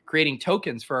of creating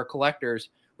tokens for our collectors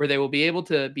where they will be able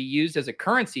to be used as a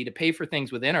currency to pay for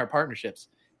things within our partnerships.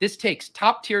 This takes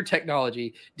top-tier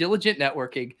technology, diligent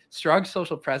networking, strong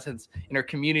social presence in our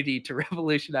community to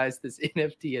revolutionize this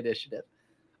NFT initiative.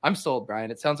 I'm sold,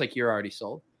 Brian. It sounds like you're already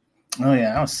sold. Oh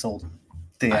yeah, I was sold.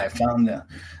 The day I found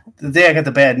the day I got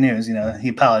the bad news, he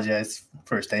apologized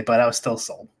first day, but I was still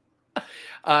sold.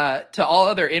 To all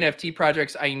other NFT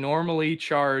projects, I normally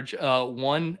charge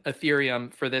 1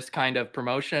 Ethereum for this kind of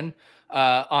promotion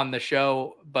on the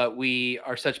show, but we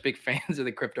are such big fans of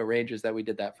the Crypto Rangers that we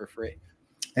did that for free.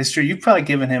 It's true. You've probably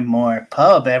given him more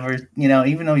pub ever,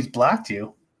 even though he's blocked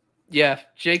you. Yeah,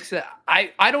 Jake said,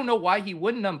 I don't know why he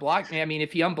wouldn't unblock me. I mean,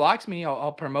 if he unblocks me,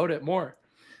 I'll promote it more.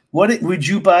 Would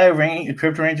you buy a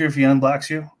Crypto Ranger if he unblocks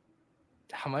you?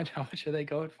 How much are they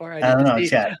going for? I don't know,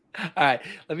 chat. All right,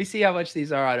 let me see how much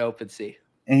these are on OpenSea.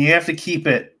 And you have to keep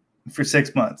it for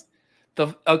 6 months.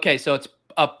 Okay, so it's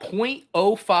a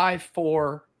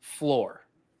 0.054 floor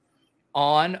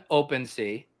on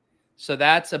OpenSea. So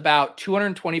that's about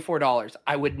 $224.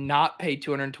 I would not pay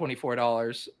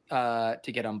 $224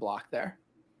 to get unblocked there.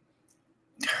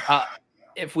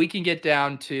 If we can get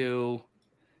down to,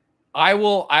 I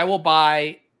will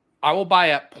buy at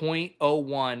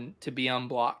 0.01 to be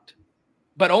unblocked,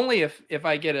 but only if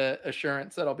I get a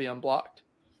assurance that I'll be unblocked.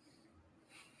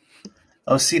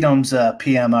 Cedom's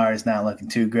PMR is not looking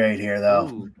too great here,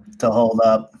 though, to hold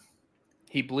up.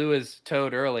 He blew his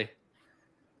toad early.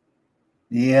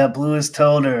 Yeah, blew his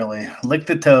toad early. Lick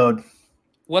the toad.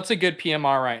 What's a good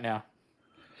PMR right now?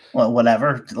 Well,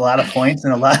 whatever. A lot of points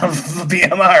and a lot of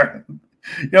PMR.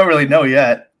 You don't really know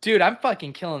yet. Dude, I'm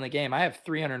fucking killing the game. I have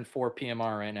 304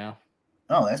 PMR right now.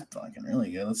 Oh, that's fucking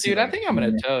really good. Dude, I think I'm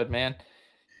going to toad, man.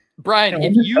 Brian,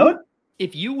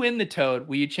 if you win the toad,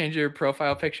 will you change your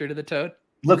profile picture to the toad?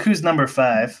 Look who's number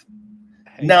 5.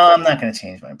 No, I'm not going to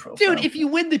change my profile. Dude, if you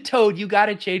win the toad, you got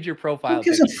to change your profile. Who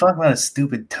gives a fuck about a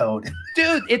stupid toad?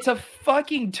 Dude, it's a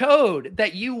fucking toad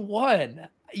that you won.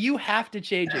 You have to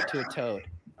change it to a toad.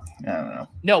 I don't know.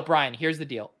 No, Brian, here's the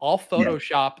deal. I'll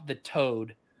Photoshop the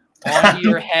toad onto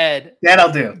your head. That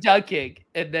I'll do. Ducking,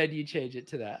 and then you change it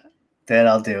to that. That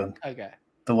I'll do. Okay.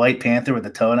 The White Panther with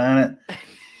the toad on it.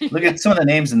 Look at some of the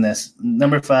names in this.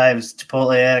 Number 5 is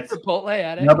Chipotle Addict. Chipotle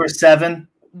Addict. Number 7,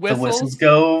 Whistles. The Whistles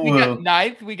Go. We got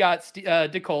 9th. We got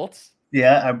DeColts.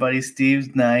 Yeah, our buddy Steve's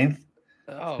 9th.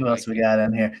 Oh, who else we got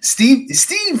on here? Steve,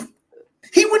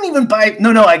 he wouldn't even buy.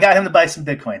 No, I got him to buy some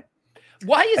Bitcoin.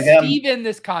 Why is Steve in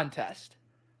this contest?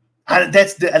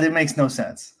 That makes no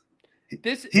sense.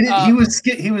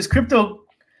 He was crypto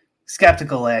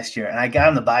skeptical last year, and I got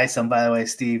him to buy some. By the way,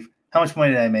 Steve, how much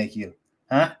money did I make you?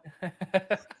 Huh?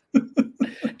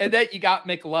 And then you got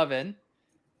McLovin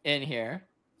in here.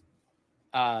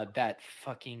 That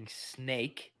fucking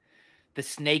snake. The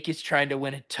snake is trying to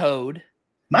win a toad.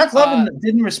 McLovin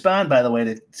didn't respond, by the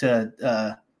way,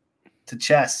 to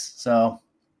chess. So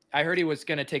I heard he was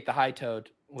going to take the high toad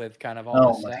with kind of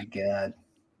all this stuff. Oh my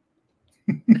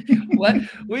god!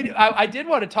 I did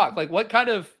want to talk. Like, what kind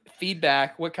of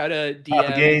feedback? What kind of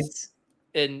DMs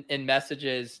and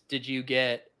messages did you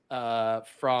get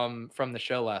from the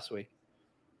show last week?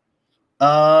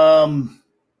 A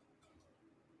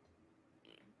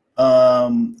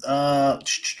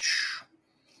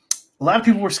lot of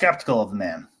people were skeptical of the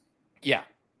man. Yeah.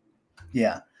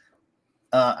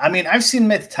 I mean, I've seen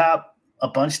him at the top a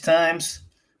bunch of times.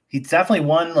 He's definitely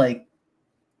won like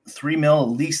 $3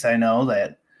 million at least. I know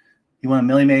that he won a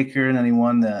Millie Maker, and then he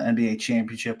won the NBA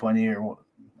championship one year,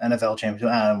 NFL championship.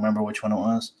 I don't remember which one it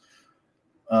was.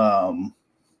 And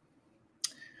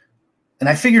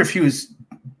I figure if he was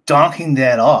donking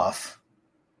that off,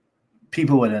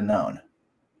 people would have known.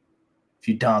 If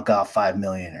you donk off 5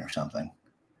 million or something.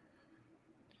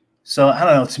 So I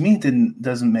don't know. To me, it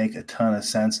doesn't make a ton of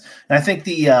sense. And I think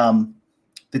the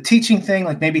teaching thing,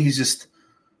 like maybe he's just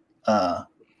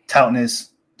touting his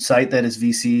site that his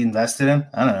VC invested in.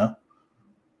 I don't know.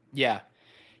 Yeah.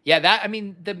 That, I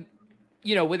mean, there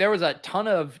was a ton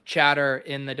of chatter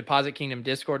in the Deposit Kingdom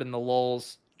Discord and the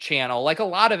Lulz channel, like a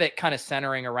lot of it kind of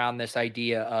centering around this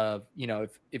idea of,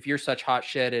 if you're such hot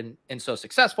shit and so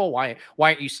successful, why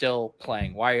aren't you still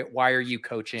playing? Why are you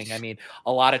coaching? I mean,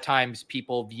 a lot of times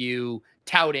people view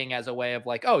touting as a way of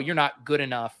like, oh, you're not good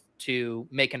enough to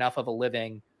make enough of a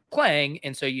living playing,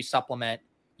 and so you supplement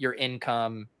your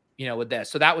income, with this.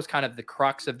 So that was kind of the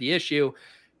crux of the issue.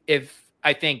 I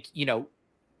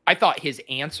thought his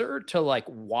answer to like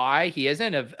why he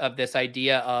isn't of this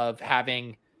idea of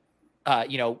having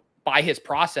by his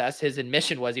process, his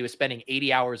admission was he was spending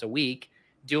 80 hours a week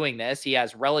doing this. He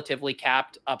has relatively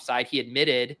capped upside. He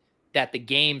admitted that the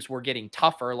games were getting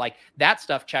tougher. Like that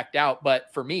stuff checked out. But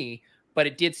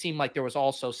it did seem like there was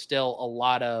also still a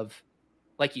lot of,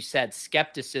 like you said,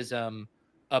 skepticism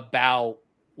about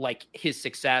like his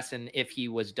success and if he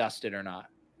was dusted or not.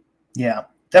 Yeah,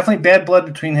 definitely bad blood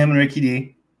between him and Ricky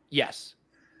D. Yes.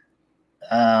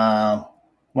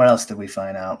 What else did we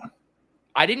find out?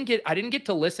 I didn't get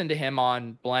to listen to him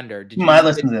on Blender. Did you? I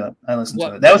listened to it.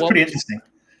 That was pretty interesting.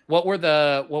 What were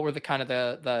the kind of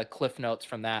the cliff notes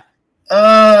from that?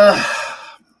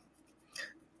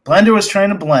 Blender was trying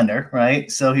to blender,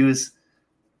 right? So he was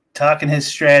talking his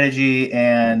strategy,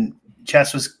 and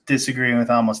Chess was disagreeing with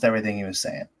almost everything he was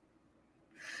saying.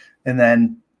 And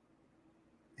then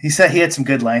he said he had some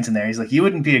good lines in there. He's like, "You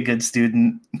wouldn't be a good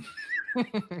student."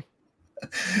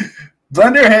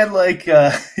 Blender had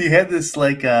he had this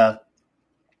I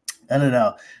don't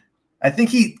know. I think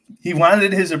he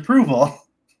wanted his approval,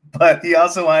 but he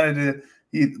also wanted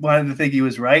to think he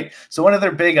was right. So one of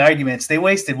their big arguments, they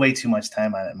wasted way too much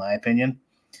time on it, in my opinion,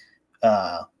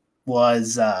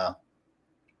 was so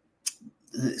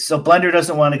Blender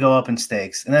doesn't want to go up in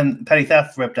stakes. And then Petty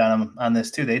Theft ripped on him on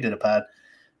this too. They did a pod.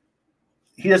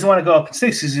 He doesn't want to go up in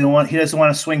stakes because he doesn't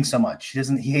want to swing so much.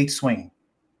 He hates swinging.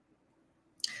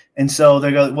 And so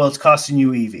they go, well, it's costing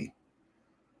you EV.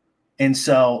 And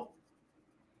so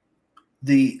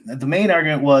the main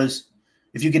argument was,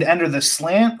 if you could enter the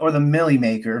slant or the milli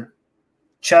maker,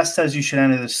 Chess says you should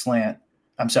enter the slant.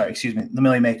 I'm sorry, excuse me, the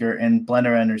milli maker, and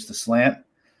Blender enters the slant.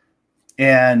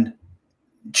 And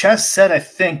Chess said, I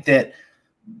think, that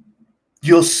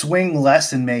you'll swing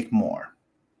less and make more.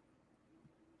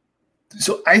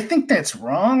 So I think that's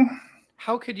wrong.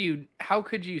 How could you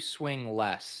swing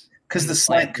less? Because the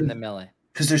slant in the milli.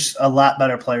 Because there's a lot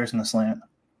better players in the slant.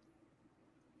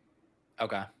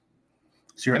 Okay.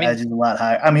 So your edge is a lot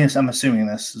higher. I mean, I'm assuming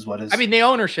this is what is. I mean, the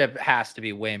ownership has to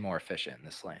be way more efficient in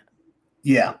the slant.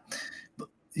 Yeah.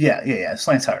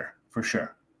 Slant's harder for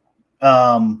sure.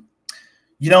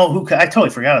 You know who? I totally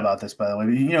forgot about this, by the way.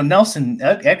 You know, Nelson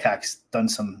Adcock's done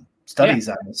some studies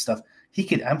on this stuff.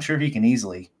 I'm sure he can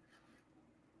easily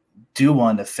do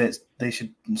one to fit.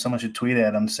 Someone should tweet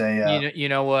at him. Say, you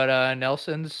know what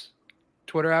Nelson's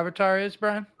Twitter avatar is,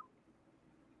 Brian?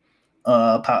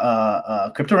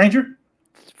 Crypto Ranger.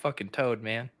 It's a fucking toad,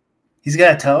 man. He's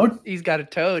got a toad. He's got a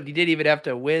toad. He didn't even have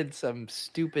to win some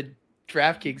stupid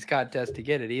DraftKings contest to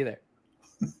get it either.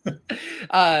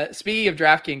 Speaking of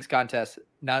DraftKings contests,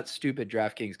 not stupid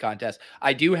DraftKings contest,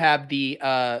 I do have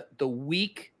the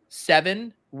week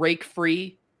 7 rake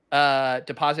free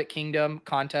Deposit Kingdom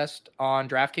contest on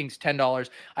DraftKings, $10.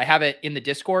 I have it in the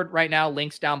Discord right now.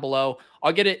 Links down below.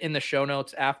 I'll get it in the show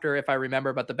notes after if I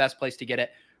remember, but the best place to get it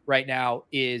right now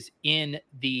is in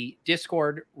the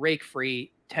Discord. Rake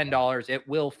free, $10. It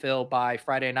will fill by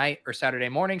Friday night or Saturday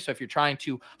morning. So if you're trying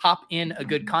to hop in a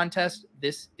good contest,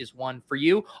 this is one for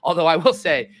you. Although I will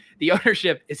say the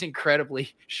ownership is incredibly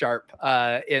sharp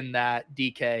in that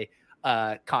DK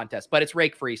contest, but it's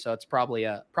rake free, so it's probably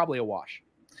a wash.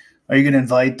 Are you going to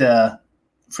invite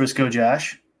Frisco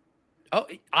Josh? Oh,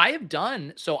 I have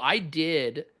done. So I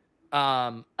did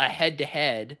a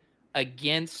head-to-head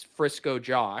against Frisco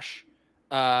Josh.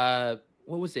 What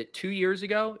was it? 2 years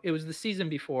ago? It was the season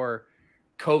before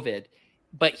COVID,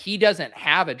 but he doesn't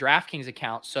have a DraftKings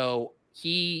account. So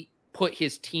he put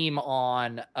his team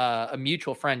on a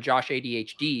mutual friend, Josh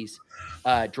ADHD's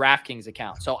DraftKings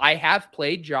account. So I have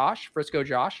played Frisco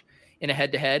Josh, in a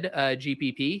head-to-head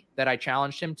GPP that I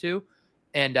challenged him to,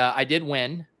 and I did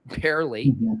win barely.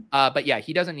 Mm-hmm. But yeah,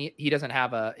 he doesn't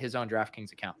have his own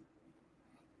DraftKings account.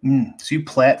 So you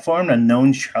platformed a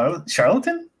known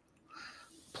charlatan?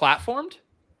 Platformed?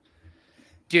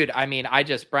 Dude, I mean,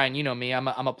 Brian, you know me, I'm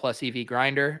a plus EV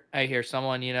grinder. I hear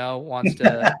someone, wants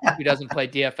to, who doesn't play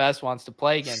DFS wants to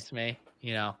play against me.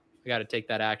 I got to take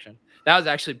that action. That was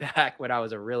actually back when I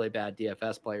was a really bad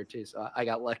DFS player too. So I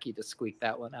got lucky to squeak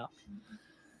that one out.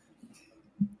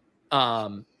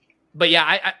 But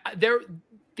yeah,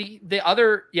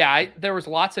 there was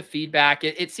lots of feedback.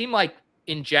 It seemed like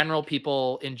in general,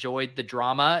 people enjoyed the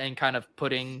drama and kind of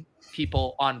putting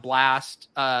people on blast.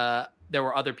 There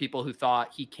were other people who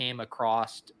thought he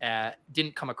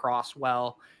didn't come across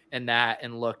well in that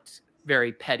and looked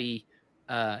very petty.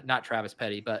 Not Travis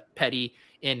Petty, but petty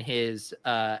in his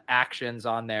actions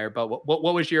on there. But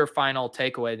what was your final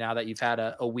takeaway now that you've had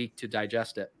a week to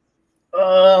digest it?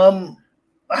 I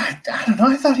don't know.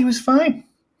 I thought he was fine.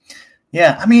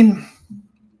 Yeah, I mean,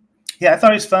 I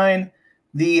thought he was fine.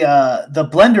 The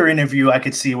Blender interview, I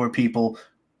could see where people,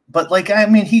 but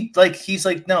he's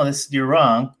like, no, you're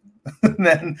wrong. And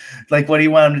then what do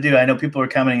you want him to do? I know people are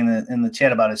commenting in the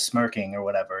chat about his smirking or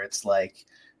whatever. It's like,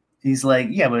 he's like,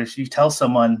 yeah, but if you tell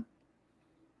someone,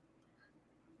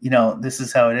 this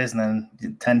is how it is, and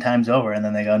then 10 times over, and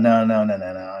then they go, no,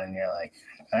 and you're like,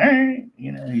 all right,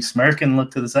 you smirk and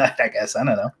look to the side, I guess. I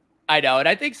don't know. I know. And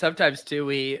I think sometimes too,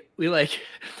 we like,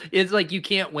 it's like, you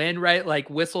can't win, right? Like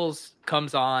Whistles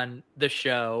comes on the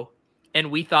show and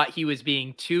we thought he was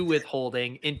being too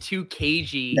withholding and too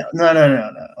cagey. No.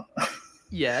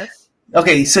 Yes.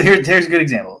 Okay. So here's a good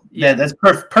example. Yeah. That's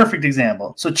perfect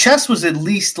example. So Chess was at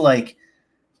least like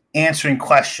answering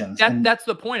questions. That's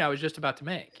the point I was just about to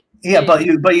make. Yeah. But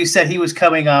you said he was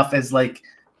coming off as like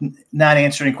not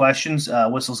answering questions.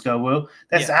 Whistles go woo.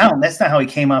 That's not how he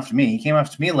came off to me. He came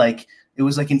off to me like it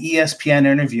was like an ESPN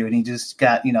interview, and he just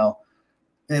got it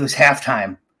was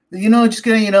halftime. Just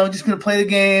gonna play the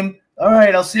game. All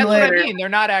right, I'll see you later. What I mean. They're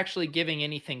not actually giving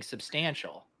anything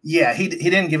substantial. Yeah, he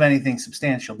didn't give anything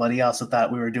substantial, but he also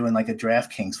thought we were doing like a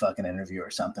DraftKings fucking interview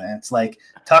or something. And it's like,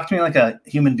 talk to me like a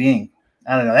human being.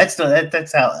 I don't know.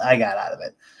 That's how I got out of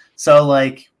it. So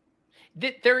like.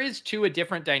 There is too a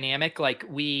different dynamic. Like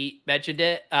we mentioned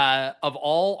it, of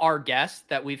all our guests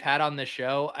that we've had on the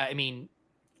show. I mean,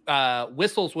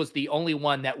 Whistles was the only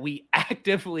one that we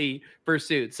actively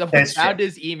pursued. Someone found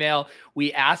his email.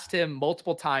 We asked him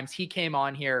multiple times. He came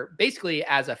on here basically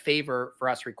as a favor for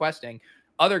us requesting.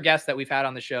 Other guests that we've had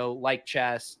on the show, like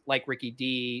Chess, like Ricky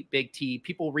D, Big T,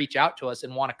 people reach out to us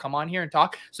and want to come on here and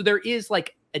talk. So there is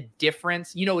like a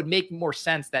difference. It would make more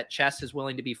sense that Chess is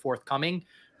willing to be forthcoming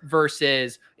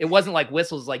versus it wasn't like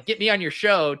Whistles like, get me on your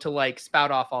show to like spout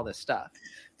off all this stuff.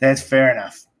 That's fair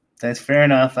enough.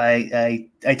 I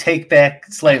take back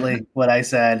slightly what I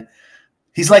said.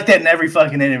 He's like that in every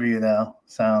fucking interview though.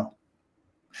 So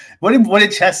what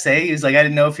did Chess say? He was like, I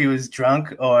didn't know if he was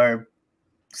drunk or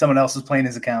someone else was playing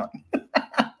his account.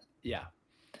 Yeah.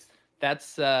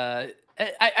 That's I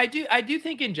do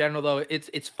think in general though,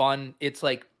 it's fun. It's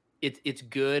like it's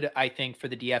good, I think, for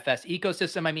the DFS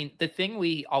ecosystem. I mean, the thing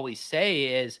we always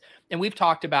say is, and we've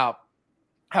talked about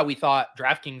how we thought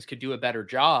DraftKings could do a better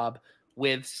job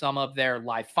with some of their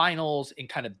live finals and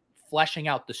kind of fleshing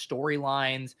out the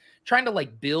storylines, trying to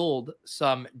like build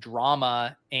some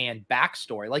drama and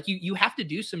backstory. Like you have to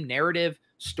do some narrative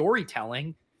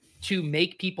storytelling to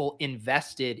make people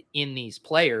invested in these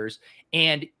players,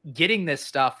 and getting this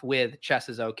stuff with Chess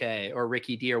is okay or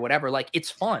Ricky D or whatever. Like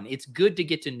it's fun. It's good to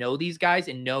get to know these guys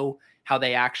and know how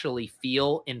they actually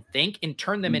feel and think and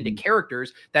turn them into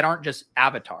characters that aren't just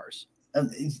avatars.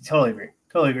 Totally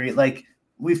agree. Like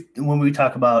when we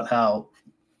talk about how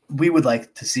we would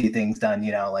like to see things done,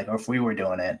 like, or if we were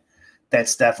doing it,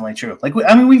 that's definitely true. Like,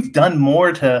 we've done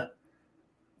more to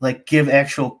like give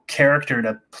actual character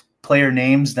to player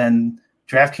names than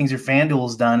DraftKings or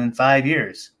FanDuel's done in 5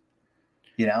 years.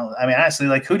 Honestly,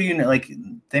 like, who do you know? Like,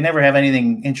 they never have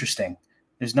anything interesting.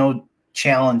 There's no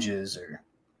challenges or.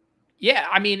 Yeah,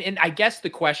 I mean, and I guess the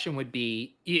question would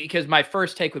be, because my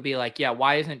first take would be like, yeah,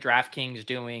 why isn't DraftKings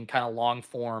doing kind of long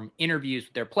form interviews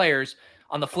with their players?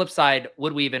 On the flip side,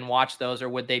 would we even watch those, or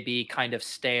would they be kind of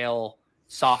stale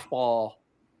softball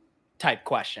type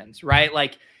questions, right?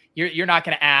 Like you're not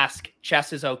going to ask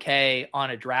Chess is okay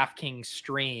on a DraftKings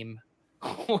stream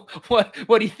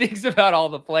what he thinks about all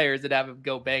the players and have him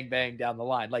go bang bang down the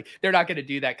line. Like they're not going to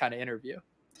do that kind of interview.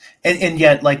 And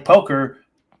yet, like poker,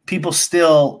 people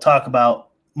still talk about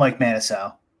Mike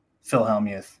Matusow, Phil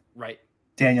Hellmuth, right?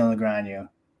 Daniel Negreanu.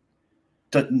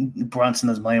 Brunson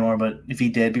doesn't play anymore, but if he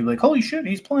did, people are like, holy shit,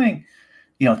 he's playing,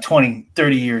 20,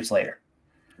 30 years later.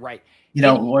 Right.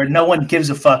 Or no one gives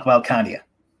a fuck about Kandia.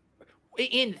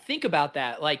 And think about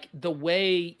that, like the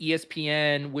way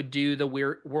ESPN would do the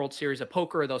World Series of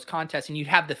Poker or those contests, and you'd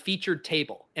have the featured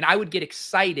table. And I would get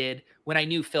excited when I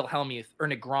knew Phil Hellmuth or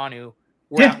Negreanu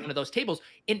were at one of those tables.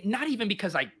 And not even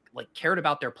because I like cared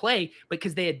about their play, but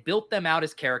because they had built them out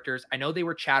as characters. I know they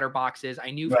were chatterboxes. I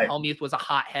knew Hellmuth was a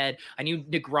hothead. I knew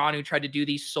Negreanu tried to do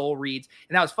these soul reads.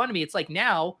 And that was fun to me. It's like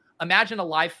now, imagine a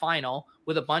live final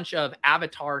with a bunch of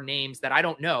avatar names that I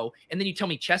don't know. And then you tell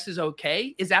me Chess is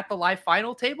okay. Is that the live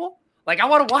final table? Like, I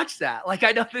want to watch that. Like,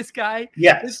 I know this guy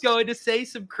is going to say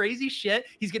some crazy shit.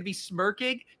 He's going to be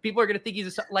smirking. People are going to think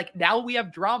he's like, now we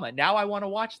have drama. Now I want to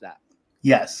watch that.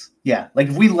 Yes. Yeah. Like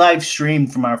if we live stream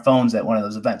from our phones at one of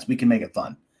those events, we can make it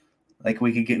fun. Like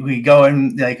we could go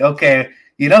and like, okay,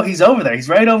 he's over there. He's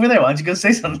right over there. Why don't you go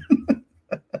say something?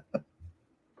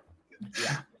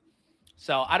 Yeah.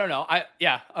 So I don't know.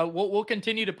 We'll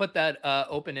continue to put that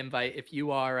open invite. If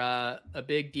you are a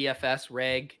big DFS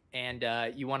reg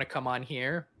and you want to come on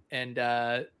here and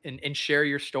share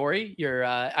your story,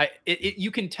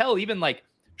 you can tell even like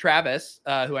Travis,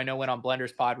 who I know went on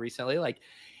Blender's Pod recently, like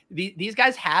these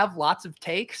guys have lots of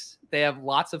takes. They have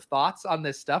lots of thoughts on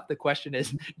this stuff. The question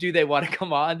is, do they want to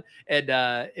come on and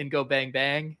go bang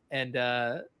bang and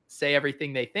say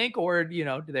everything they think, or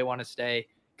do they want to stay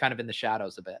kind of in the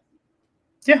shadows a bit.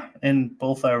 Yeah, and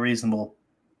both are reasonable.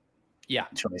 Yeah,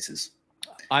 choices.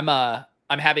 I'm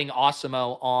having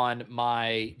Osimo on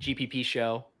my GPP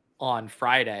show on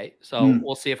Friday, so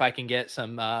we'll see if I can get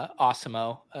some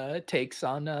Osimo takes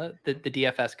on the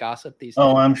DFS gossip these days.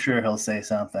 Oh, I'm sure he'll say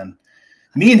something.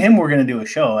 Me and him were going to do a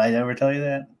show. I ever tell you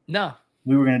that? No.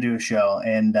 We were going to do a show,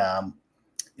 and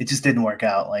it just didn't work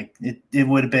out. Like it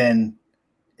would have been,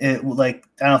 like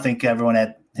I don't think everyone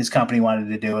at his company wanted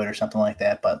to do it or something like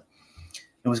that, but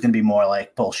it was going to be more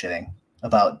like bullshitting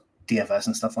about DFS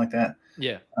and stuff like that.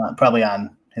 Yeah. Probably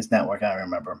on his network. I don't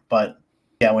remember. But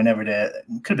yeah, we never did.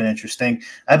 It could have been interesting.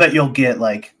 I bet you'll get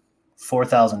like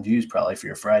 4,000 views probably for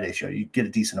your Friday show. You get a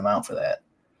decent amount for that.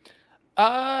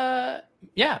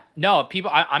 Yeah. No,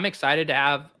 people, I'm excited to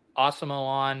have Osimo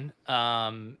on.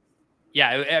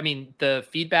 Yeah, I mean, the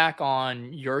feedback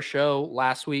on your show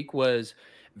last week was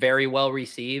very well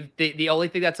received. The only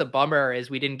thing that's a bummer is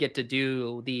we didn't get to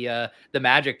do the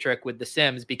magic trick with the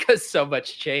Sims because so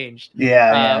much changed.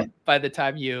 Yeah. By the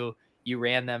time you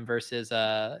ran them versus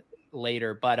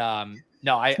later, but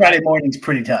no, Friday morning's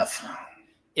pretty tough.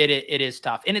 It is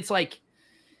tough, and it's like,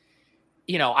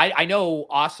 you know, I know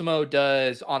Osimo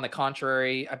does On the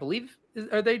Contrary. I believe,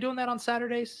 are they doing that on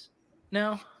Saturdays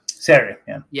now? Saturday,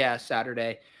 yeah. Yeah,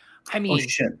 Saturday. I mean, oh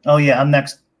shit. Oh yeah, I'm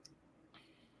next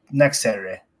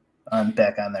Saturday. I'm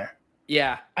back on there.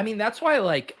 Yeah, I mean that's why,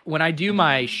 like, when I do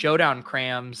my showdown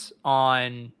crams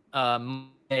on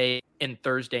Monday and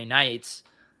Thursday nights,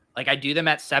 like I do them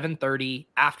at 7:30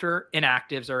 after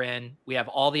inactives are in. We have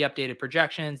all the updated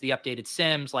projections, the updated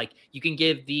sims. Like you can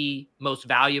give the most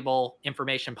valuable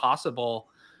information possible.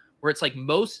 Where it's like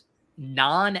most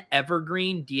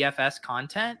non-evergreen DFS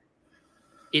content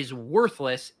is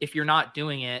worthless if you're not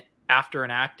doing it after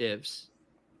inactives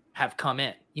have come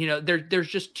in. You know, there's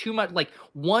just too much, like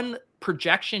one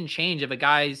projection change of a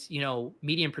guy's, you know,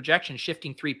 median projection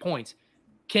shifting 3 points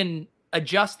can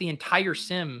adjust the entire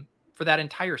sim for that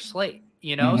entire slate,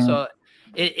 you know? Mm-hmm. So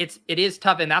it is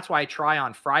tough. And that's why I try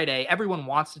on Friday. Everyone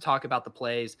wants to talk about the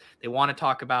plays. They want to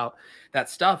talk about that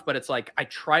stuff, but it's like, I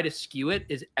try to skew it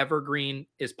as evergreen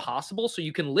as possible. So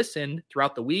you can listen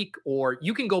throughout the week, or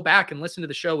you can go back and listen to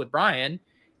the show with Brian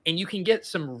and you can get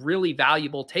some really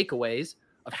valuable takeaways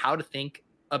of how to think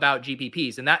about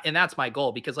GPPs. And that's my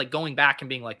goal, because like going back and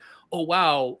being like, oh,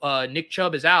 wow, Nick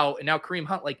Chubb is out and now Kareem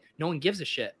Hunt, like no one gives a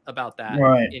shit about that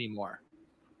anymore.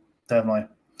 Definitely.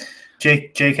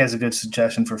 Jake has a good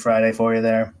suggestion for Friday for you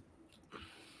there.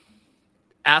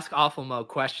 Ask Awful Mo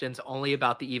questions only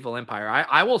about the Evil Empire.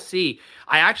 I will see.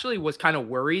 I actually was kind of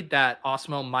worried that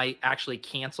Osmo might actually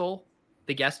cancel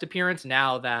the guest appearance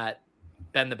now that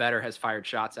Ben the Better has fired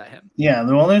shots at him. Yeah,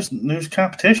 well, there's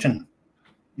competition.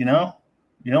 You know,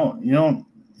 you don't.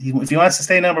 If he wants to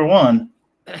stay number one,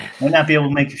 might not be able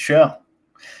to make your show.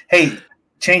 Hey,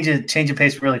 change of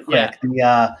pace really quick.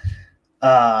 Yeah.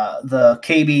 The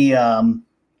KB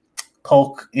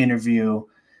Polk interview,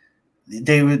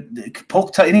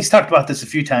 Polk, and he's talked about this a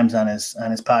few times on his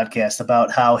podcast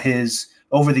about how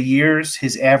over the years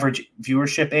his average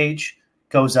viewership age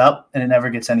goes up and it never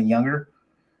gets any younger.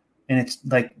 And it's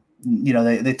like, you know,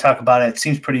 they talk about it. It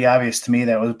seems pretty obvious to me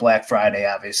that it was Black Friday,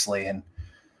 obviously, and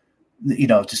you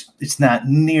know, just it's not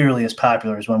nearly as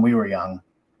popular as when we were young.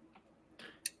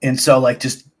 And so, like,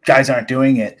 just guys aren't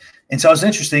doing it. And so it's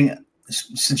interesting,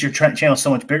 since your channel is so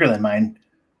much bigger than mine,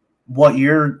 what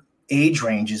your age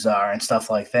ranges are and stuff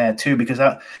like that too, because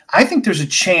I think there's a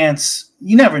chance,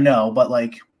 you never know, but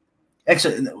like,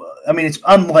 actually, I mean, it's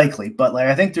unlikely, but like,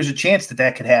 I think there's a chance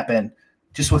that could happen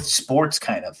just with sports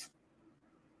kind of,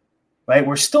 right?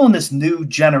 We're still in this new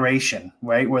generation,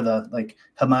 right? Where the like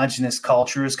homogenous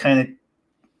culture is kind of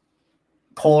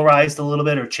polarized a little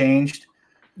bit or changed.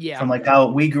 Yeah. From like how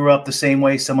we grew up the same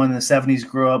way someone in the 70s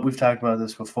grew up. We've talked about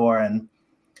this before. And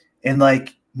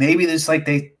like, maybe there's like,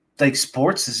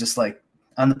 sports is just like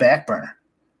on the back burner,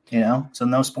 you know? So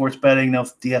no sports betting, no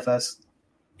DFS.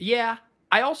 Yeah.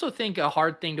 I also think a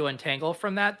hard thing to untangle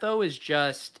from that though, is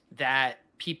just that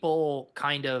people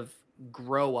kind of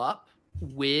grow up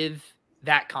with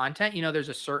that content. You know, there's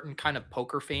a certain kind of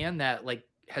poker fan that like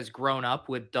has grown up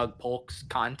with Doug Polk's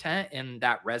content and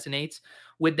that resonates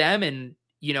with them. And,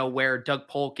 you know, where Doug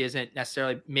Polk isn't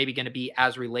necessarily maybe going to be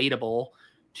as relatable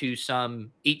to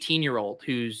some 18-year-old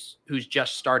who's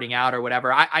just starting out or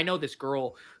whatever. I know this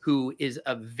girl who is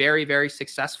a very, very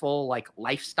successful like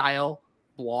lifestyle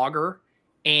blogger,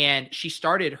 and she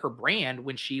started her brand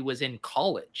when she was in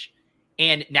college,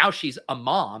 and now she's a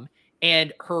mom,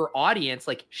 and her audience,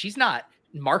 like, she's not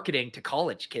marketing to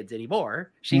college kids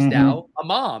anymore. She's now a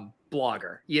mom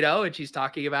blogger, and she's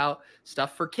talking about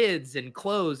stuff for kids and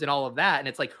clothes and all of that. And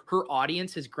it's like her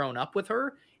audience has grown up with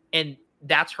her, and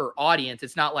that's her audience.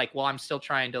 It's not like, well, I'm still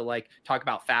trying to like talk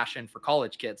about fashion for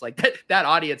college kids. Like that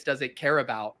audience doesn't care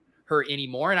about her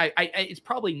anymore. And I it's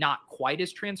probably not quite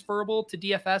as transferable to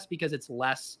DFS because it's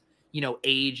less,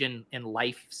 age and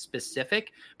life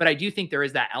specific. But I do think there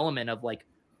is that element of like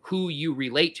who you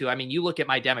relate to. I mean, you look at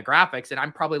my demographics and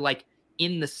I'm probably like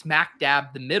in the smack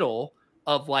dab the middle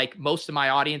of like most of my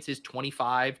audience is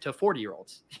 25 to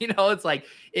 40-year-olds. It's like,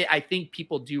 I think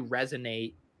people do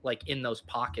resonate like in those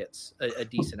pockets a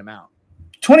decent amount.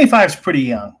 25 is pretty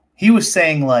young. He was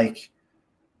saying like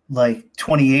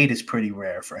 28 is pretty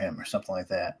rare for him or something like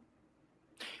that.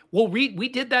 Well, we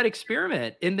did that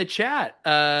experiment in the chat.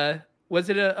 Was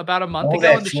it about a month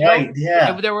ago in the show? Right.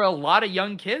 Yeah. There were a lot of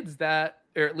young kids that,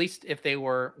 or at least if they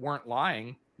weren't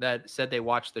lying, that said they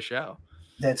watched the show.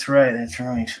 That's right.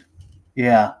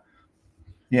 Yeah.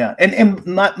 Yeah. And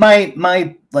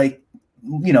my like,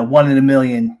 1 in a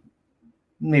million,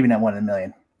 maybe not 1 in a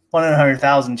million, 1 in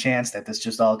 100,000 chance that this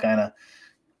just all kind of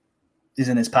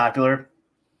isn't as popular.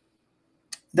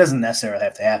 Doesn't necessarily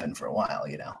have to happen for a while,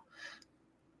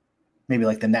 maybe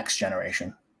like the next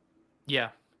generation. Yeah.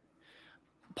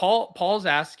 Paul's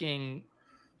asking,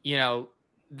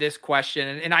 this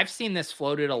question, and I've seen this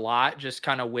floated a lot, just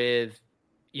kind of with,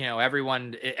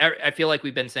 everyone. I feel like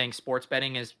we've been saying sports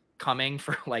betting is coming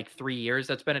for like 3 years.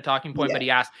 That's been a talking point. Yeah. But he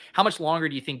asked, how much longer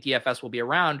do you think DFS will be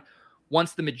around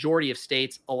once the majority of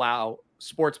states allow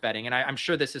sports betting? And I'm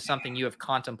sure this is something you have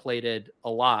contemplated a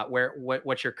lot.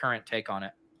 What's your current take on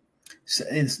it?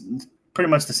 It's pretty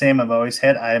much the same I've always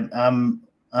had. I'm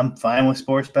fine with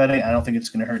sports betting. I don't think it's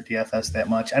going to hurt DFS that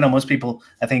much. I know most people,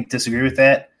 I think, disagree with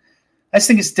that. I just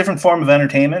think it's a different form of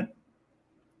entertainment,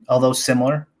 although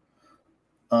similar.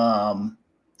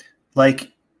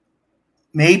 Like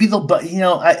maybe they'll,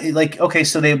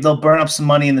 so they'll burn up some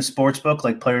money in the sports book,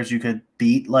 like players you could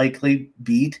likely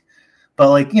beat.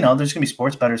 But there's going to be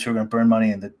sports bettors who are going to burn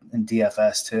money in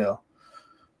DFS too.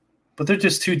 But they're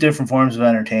just two different forms of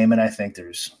entertainment. I think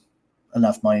there's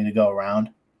enough money to go around.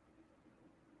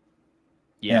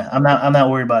 Yeah, I'm not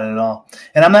worried about it at all.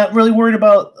 And I'm not really worried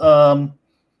about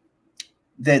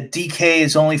that DK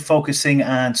is only focusing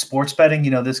on sports betting,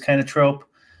 this kind of trope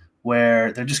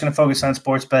where they're just going to focus on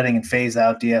sports betting and phase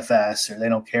out DFS, or they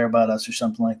don't care about us or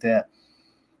something like that.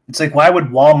 It's like, why would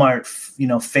Walmart,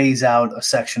 phase out a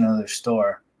section of their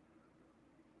store?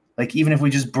 Like, even if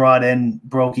we just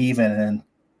broke even and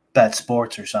bet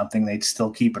sports or something, they'd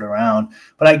still keep it around.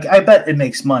 But I bet it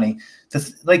makes money.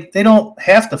 They don't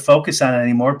have to focus on it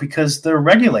anymore because they're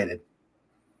regulated.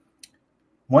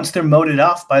 Once they're moded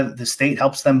off by the state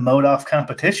helps them mode off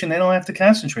competition, they don't have to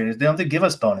concentrate. They don't have to give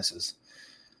us bonuses.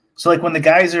 So like when the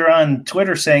guys are on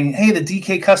Twitter saying, hey, the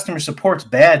DK customer support's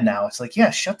bad now, it's like, yeah,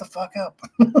 shut the fuck up.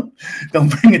 Don't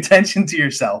bring attention to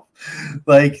yourself.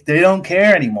 Like, they don't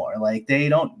care anymore. Like,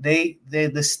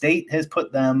 the state has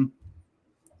put them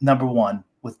number one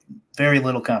with very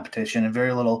little competition and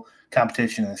very little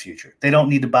competition in the future. They don't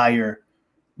need to buy your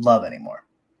love anymore.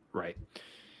 Right.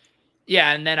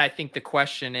 Yeah. And then I think the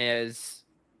question is,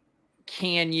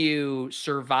 can you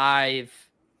survive?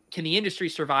 Can the industry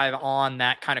survive on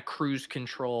that kind of cruise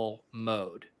control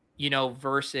mode,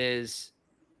 versus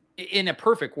in a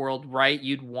perfect world, right?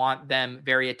 You'd want them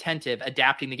very attentive,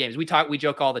 adapting the games. We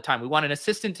joke all the time. We want an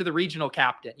assistant to the regional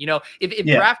captain. If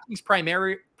DraftKings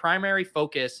primary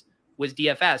focus was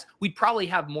DFS, we'd probably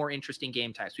have more interesting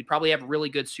game types. We'd probably have really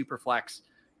good super flex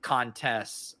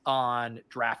contests on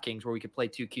DraftKings where we could play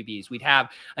 2 QBs. We'd have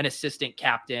an assistant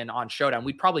captain on Showdown.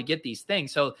 We'd probably get these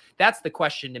things. So that's the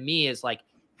question to me, is like,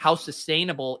 how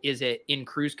sustainable is it in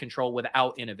cruise control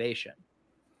without innovation?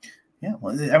 Yeah.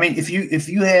 Well, I mean, if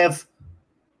you have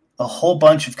a whole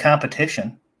bunch of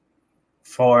competition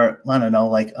for, I don't know,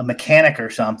 like a mechanic or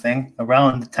something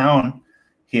around the town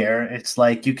here, it's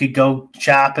like you could go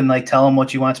shop and like tell them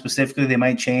what you want specifically. They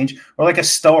might change, or like a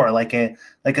store, like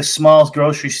a small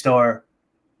grocery store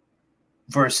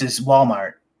versus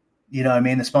Walmart. You know what I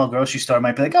mean? The small grocery store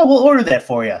might be like, oh, we'll order that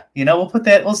for you.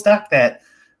 We'll stock that.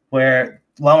 Where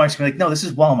Walmart's gonna be like, no, this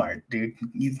is Walmart, dude.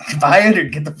 You buy it or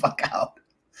get the fuck out.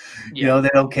 Yeah. They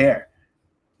don't care.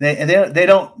 They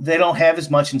don't have as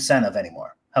much incentive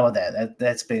anymore. How about that?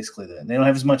 That's basically it. They don't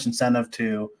have as much incentive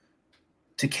to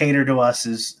cater to us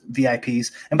as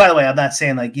VIPs. And by the way, I'm not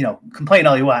saying like, complain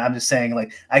all you want. I'm just saying,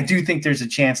 like, I do think there's a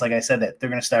chance, like I said, that they're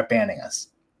going to start banning us.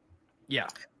 Yeah.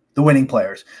 The winning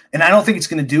players. And I don't think it's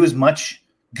going to do as much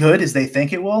good as they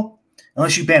think it will,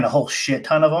 unless you ban a whole shit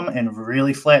ton of them and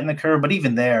really flatten the curve. But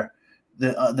even there,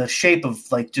 the shape of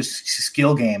like just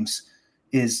skill games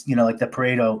is, like the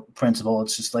Pareto principle.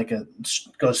 It's just like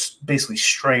goes basically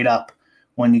straight up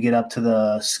when you get up to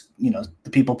the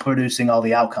people producing all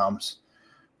the outcomes.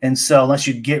 And so unless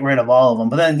you get rid of all of them,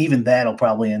 but then even that'll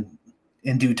probably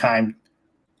in due time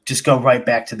just go right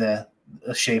back to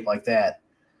a shape like that.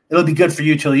 It'll be good for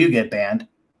you till you get banned.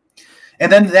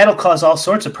 And then that'll cause all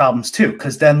sorts of problems too.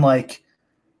 Cause then I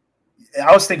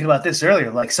was thinking about this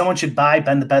earlier, like someone should buy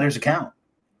Ben the Better's account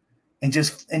and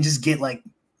just get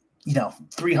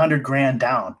 $300,000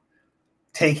 down,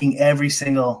 taking every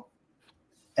single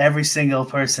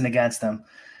person against them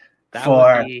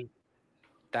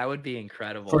that would be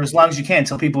incredible for as long as you can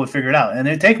until people would figure it out. And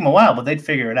it'd take them a while, but they'd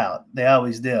figure it out. They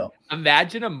always do.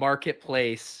 Imagine a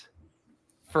marketplace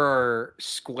for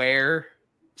Square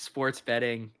sports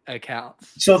betting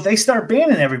accounts. So if they start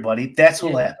banning everybody, that's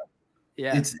what will happen.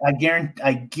 Yeah.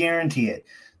 I guarantee it.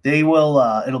 They will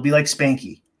it'll be like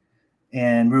Spanky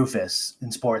and Rufus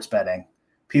in sports betting.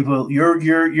 People, your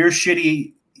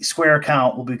shitty Square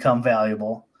account will become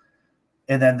valuable,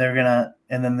 and then they're gonna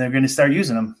start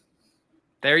using them.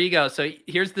 There you go. So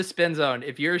here's the spin zone.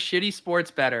 If you're a shitty sports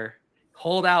bettor,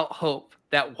 hold out hope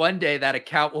that one day that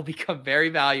account will become very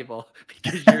valuable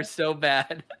because you're so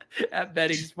bad at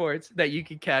betting sports that you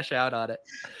can cash out on it.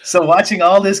 So watching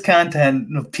all this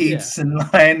content of Pete's and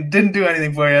mine didn't do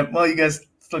anything for you. Well, you guys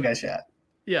still got shot.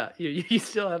 Yeah, you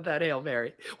still have that Hail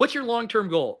Mary. What's your long-term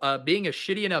goal? Being a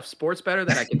shitty enough sports bettor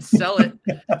that I can sell it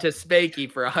to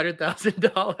Spanky for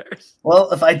 $100,000.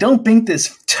 Well, if I don't bink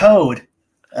this toad,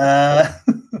 how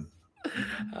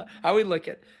we look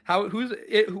at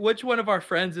which one of our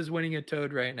friends is winning a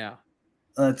toad right now?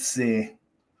 Let's see.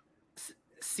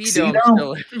 C-Dome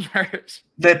still in merch.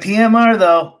 The PMR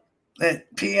though,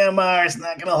 that PMR is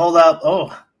not going to hold up.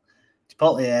 Oh,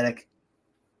 Chipotle addict.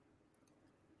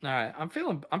 All right, I'm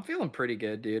feeling pretty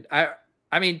good, dude. I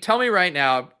mean, tell me right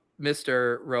now,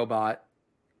 Mr. Robot,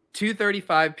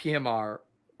 235 PMR.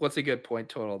 What's a good point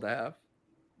total to have?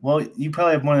 Well, you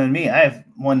probably have more than me. I have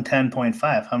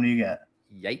 110.5. How many you got?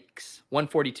 Yikes.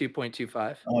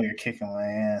 142.25. Oh, you're kicking my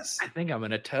ass. I think I'm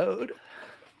in a toad.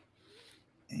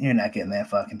 You're not getting that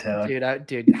fucking toad.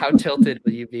 Dude, how tilted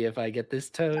will you be if I get this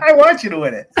toad? I want you to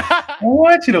win it. I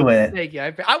want you to win it. Thank you.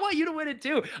 I want you to win it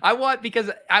too. I want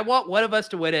one of us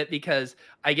to win it because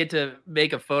I get to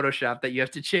make a Photoshop that you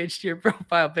have to change to your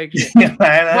profile picture. Yeah,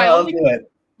 I'll do it.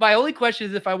 My only question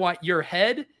is if I want your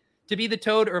head to be the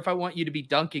toad or if I want you to be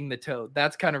dunking the toad.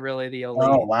 That's kind of really the only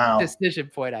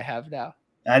decision point I have now.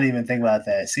 I didn't even think about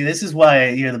that. See, this is why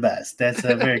you're the best. That's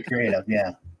very creative.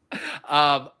 Yeah.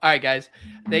 All right, guys.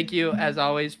 Thank you as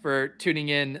always for tuning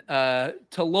in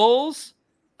to Lulz,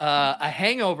 a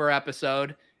hangover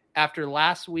episode after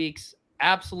last week's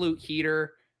absolute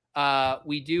heater.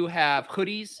 We do have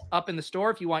hoodies up in the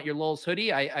store if you want your Lulz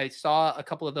hoodie. I saw a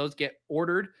couple of those get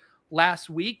ordered last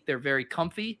week. They're very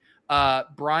comfy.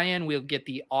 Brian, we'll get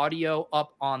the audio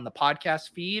up on the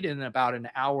podcast feed in about an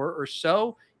hour or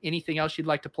so. Anything else you'd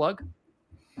like to plug?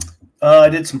 I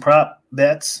did some prop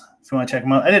bets. If you want to check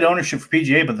them out, I did ownership for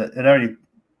PGA, but it already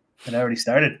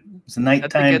started. It's a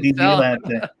nighttime deal.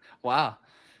 Wow,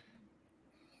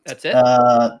 that's it.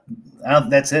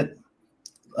 That's it.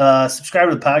 Subscribe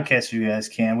to the podcast if you guys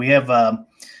can. We have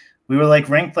we were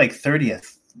ranked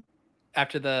 30th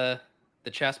after the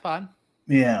chess pod.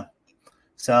 Yeah.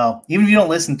 So even if you don't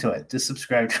listen to it, just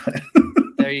subscribe to it.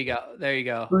 There you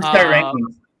go. We'll start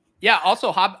ranking. Yeah,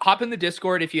 also hop in the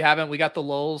Discord if you haven't. We got the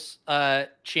Lulz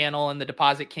channel in the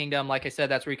Deposit Kingdom. Like I said,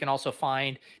 that's where you can also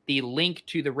find the link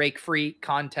to the Rake Free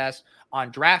contest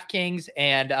on DraftKings,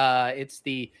 and it's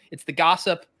the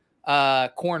gossip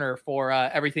corner for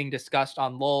everything discussed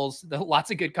on Lulz. Lots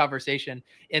of good conversation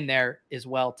in there as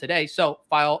well today. So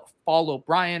follow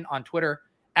Brian on Twitter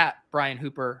at Brian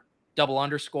Hooper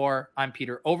 _. I'm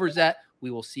Peter Overzet.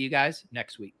 We will see you guys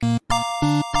next week.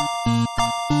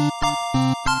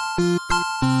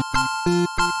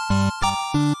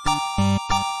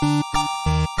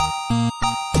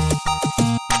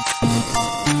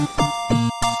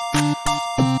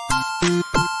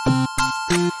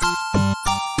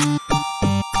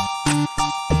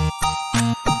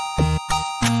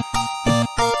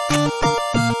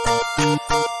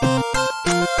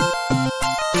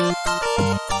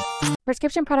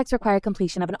 Prescription products require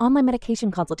completion of an online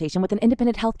medication consultation with an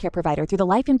independent healthcare provider through the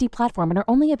LifeMD platform and are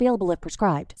only available if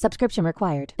prescribed. Subscription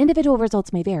required. Individual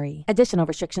results may vary. Additional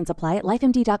restrictions apply at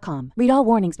lifemd.com. Read all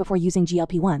warnings before using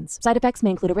GLP-1s. Side effects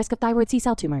may include a risk of thyroid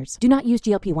C-cell tumors. Do not use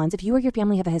GLP-1s if you or your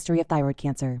family have a history of thyroid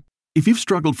cancer. If you've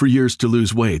struggled for years to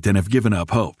lose weight and have given up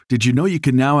hope, did you know you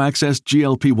can now access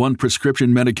GLP-1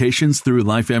 prescription medications through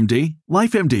LifeMD?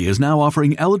 LifeMD is now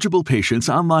offering eligible patients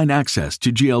online access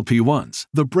to GLP-1s,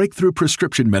 the breakthrough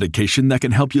prescription medication that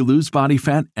can help you lose body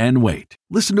fat and weight.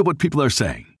 Listen to what people are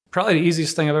saying. Probably the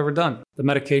easiest thing I've ever done. The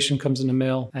medication comes in the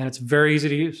mail, and it's very easy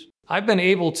to use. I've been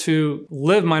able to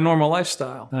live my normal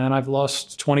lifestyle, and I've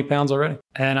lost 20 pounds already,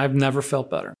 and I've never felt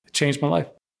better. It changed my life.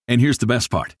 And here's the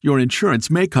best part. Your insurance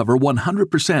may cover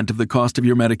 100% of the cost of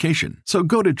your medication. So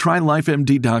go to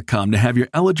TryLifeMD.com to have your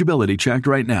eligibility checked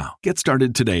right now. Get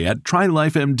started today at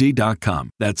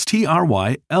TryLifeMD.com. That's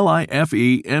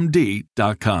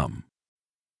TryLifeMD.com.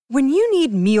 When you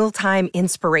need mealtime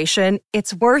inspiration,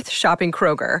 it's worth shopping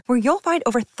Kroger, where you'll find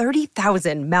over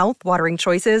 30,000 mouth-watering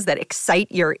choices that excite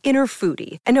your inner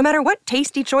foodie. And no matter what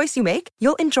tasty choice you make,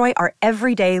 you'll enjoy our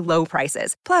everyday low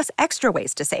prices, plus extra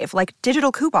ways to save, like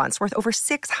digital coupons worth over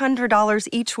 $600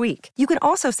 each week. You can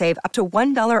also save up to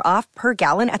 $1 off per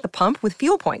gallon at the pump with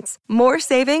fuel points. More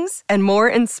savings and more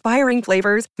inspiring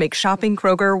flavors make shopping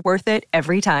Kroger worth it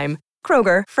every time.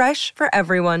 Kroger, fresh for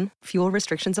everyone. Fuel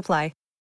restrictions apply.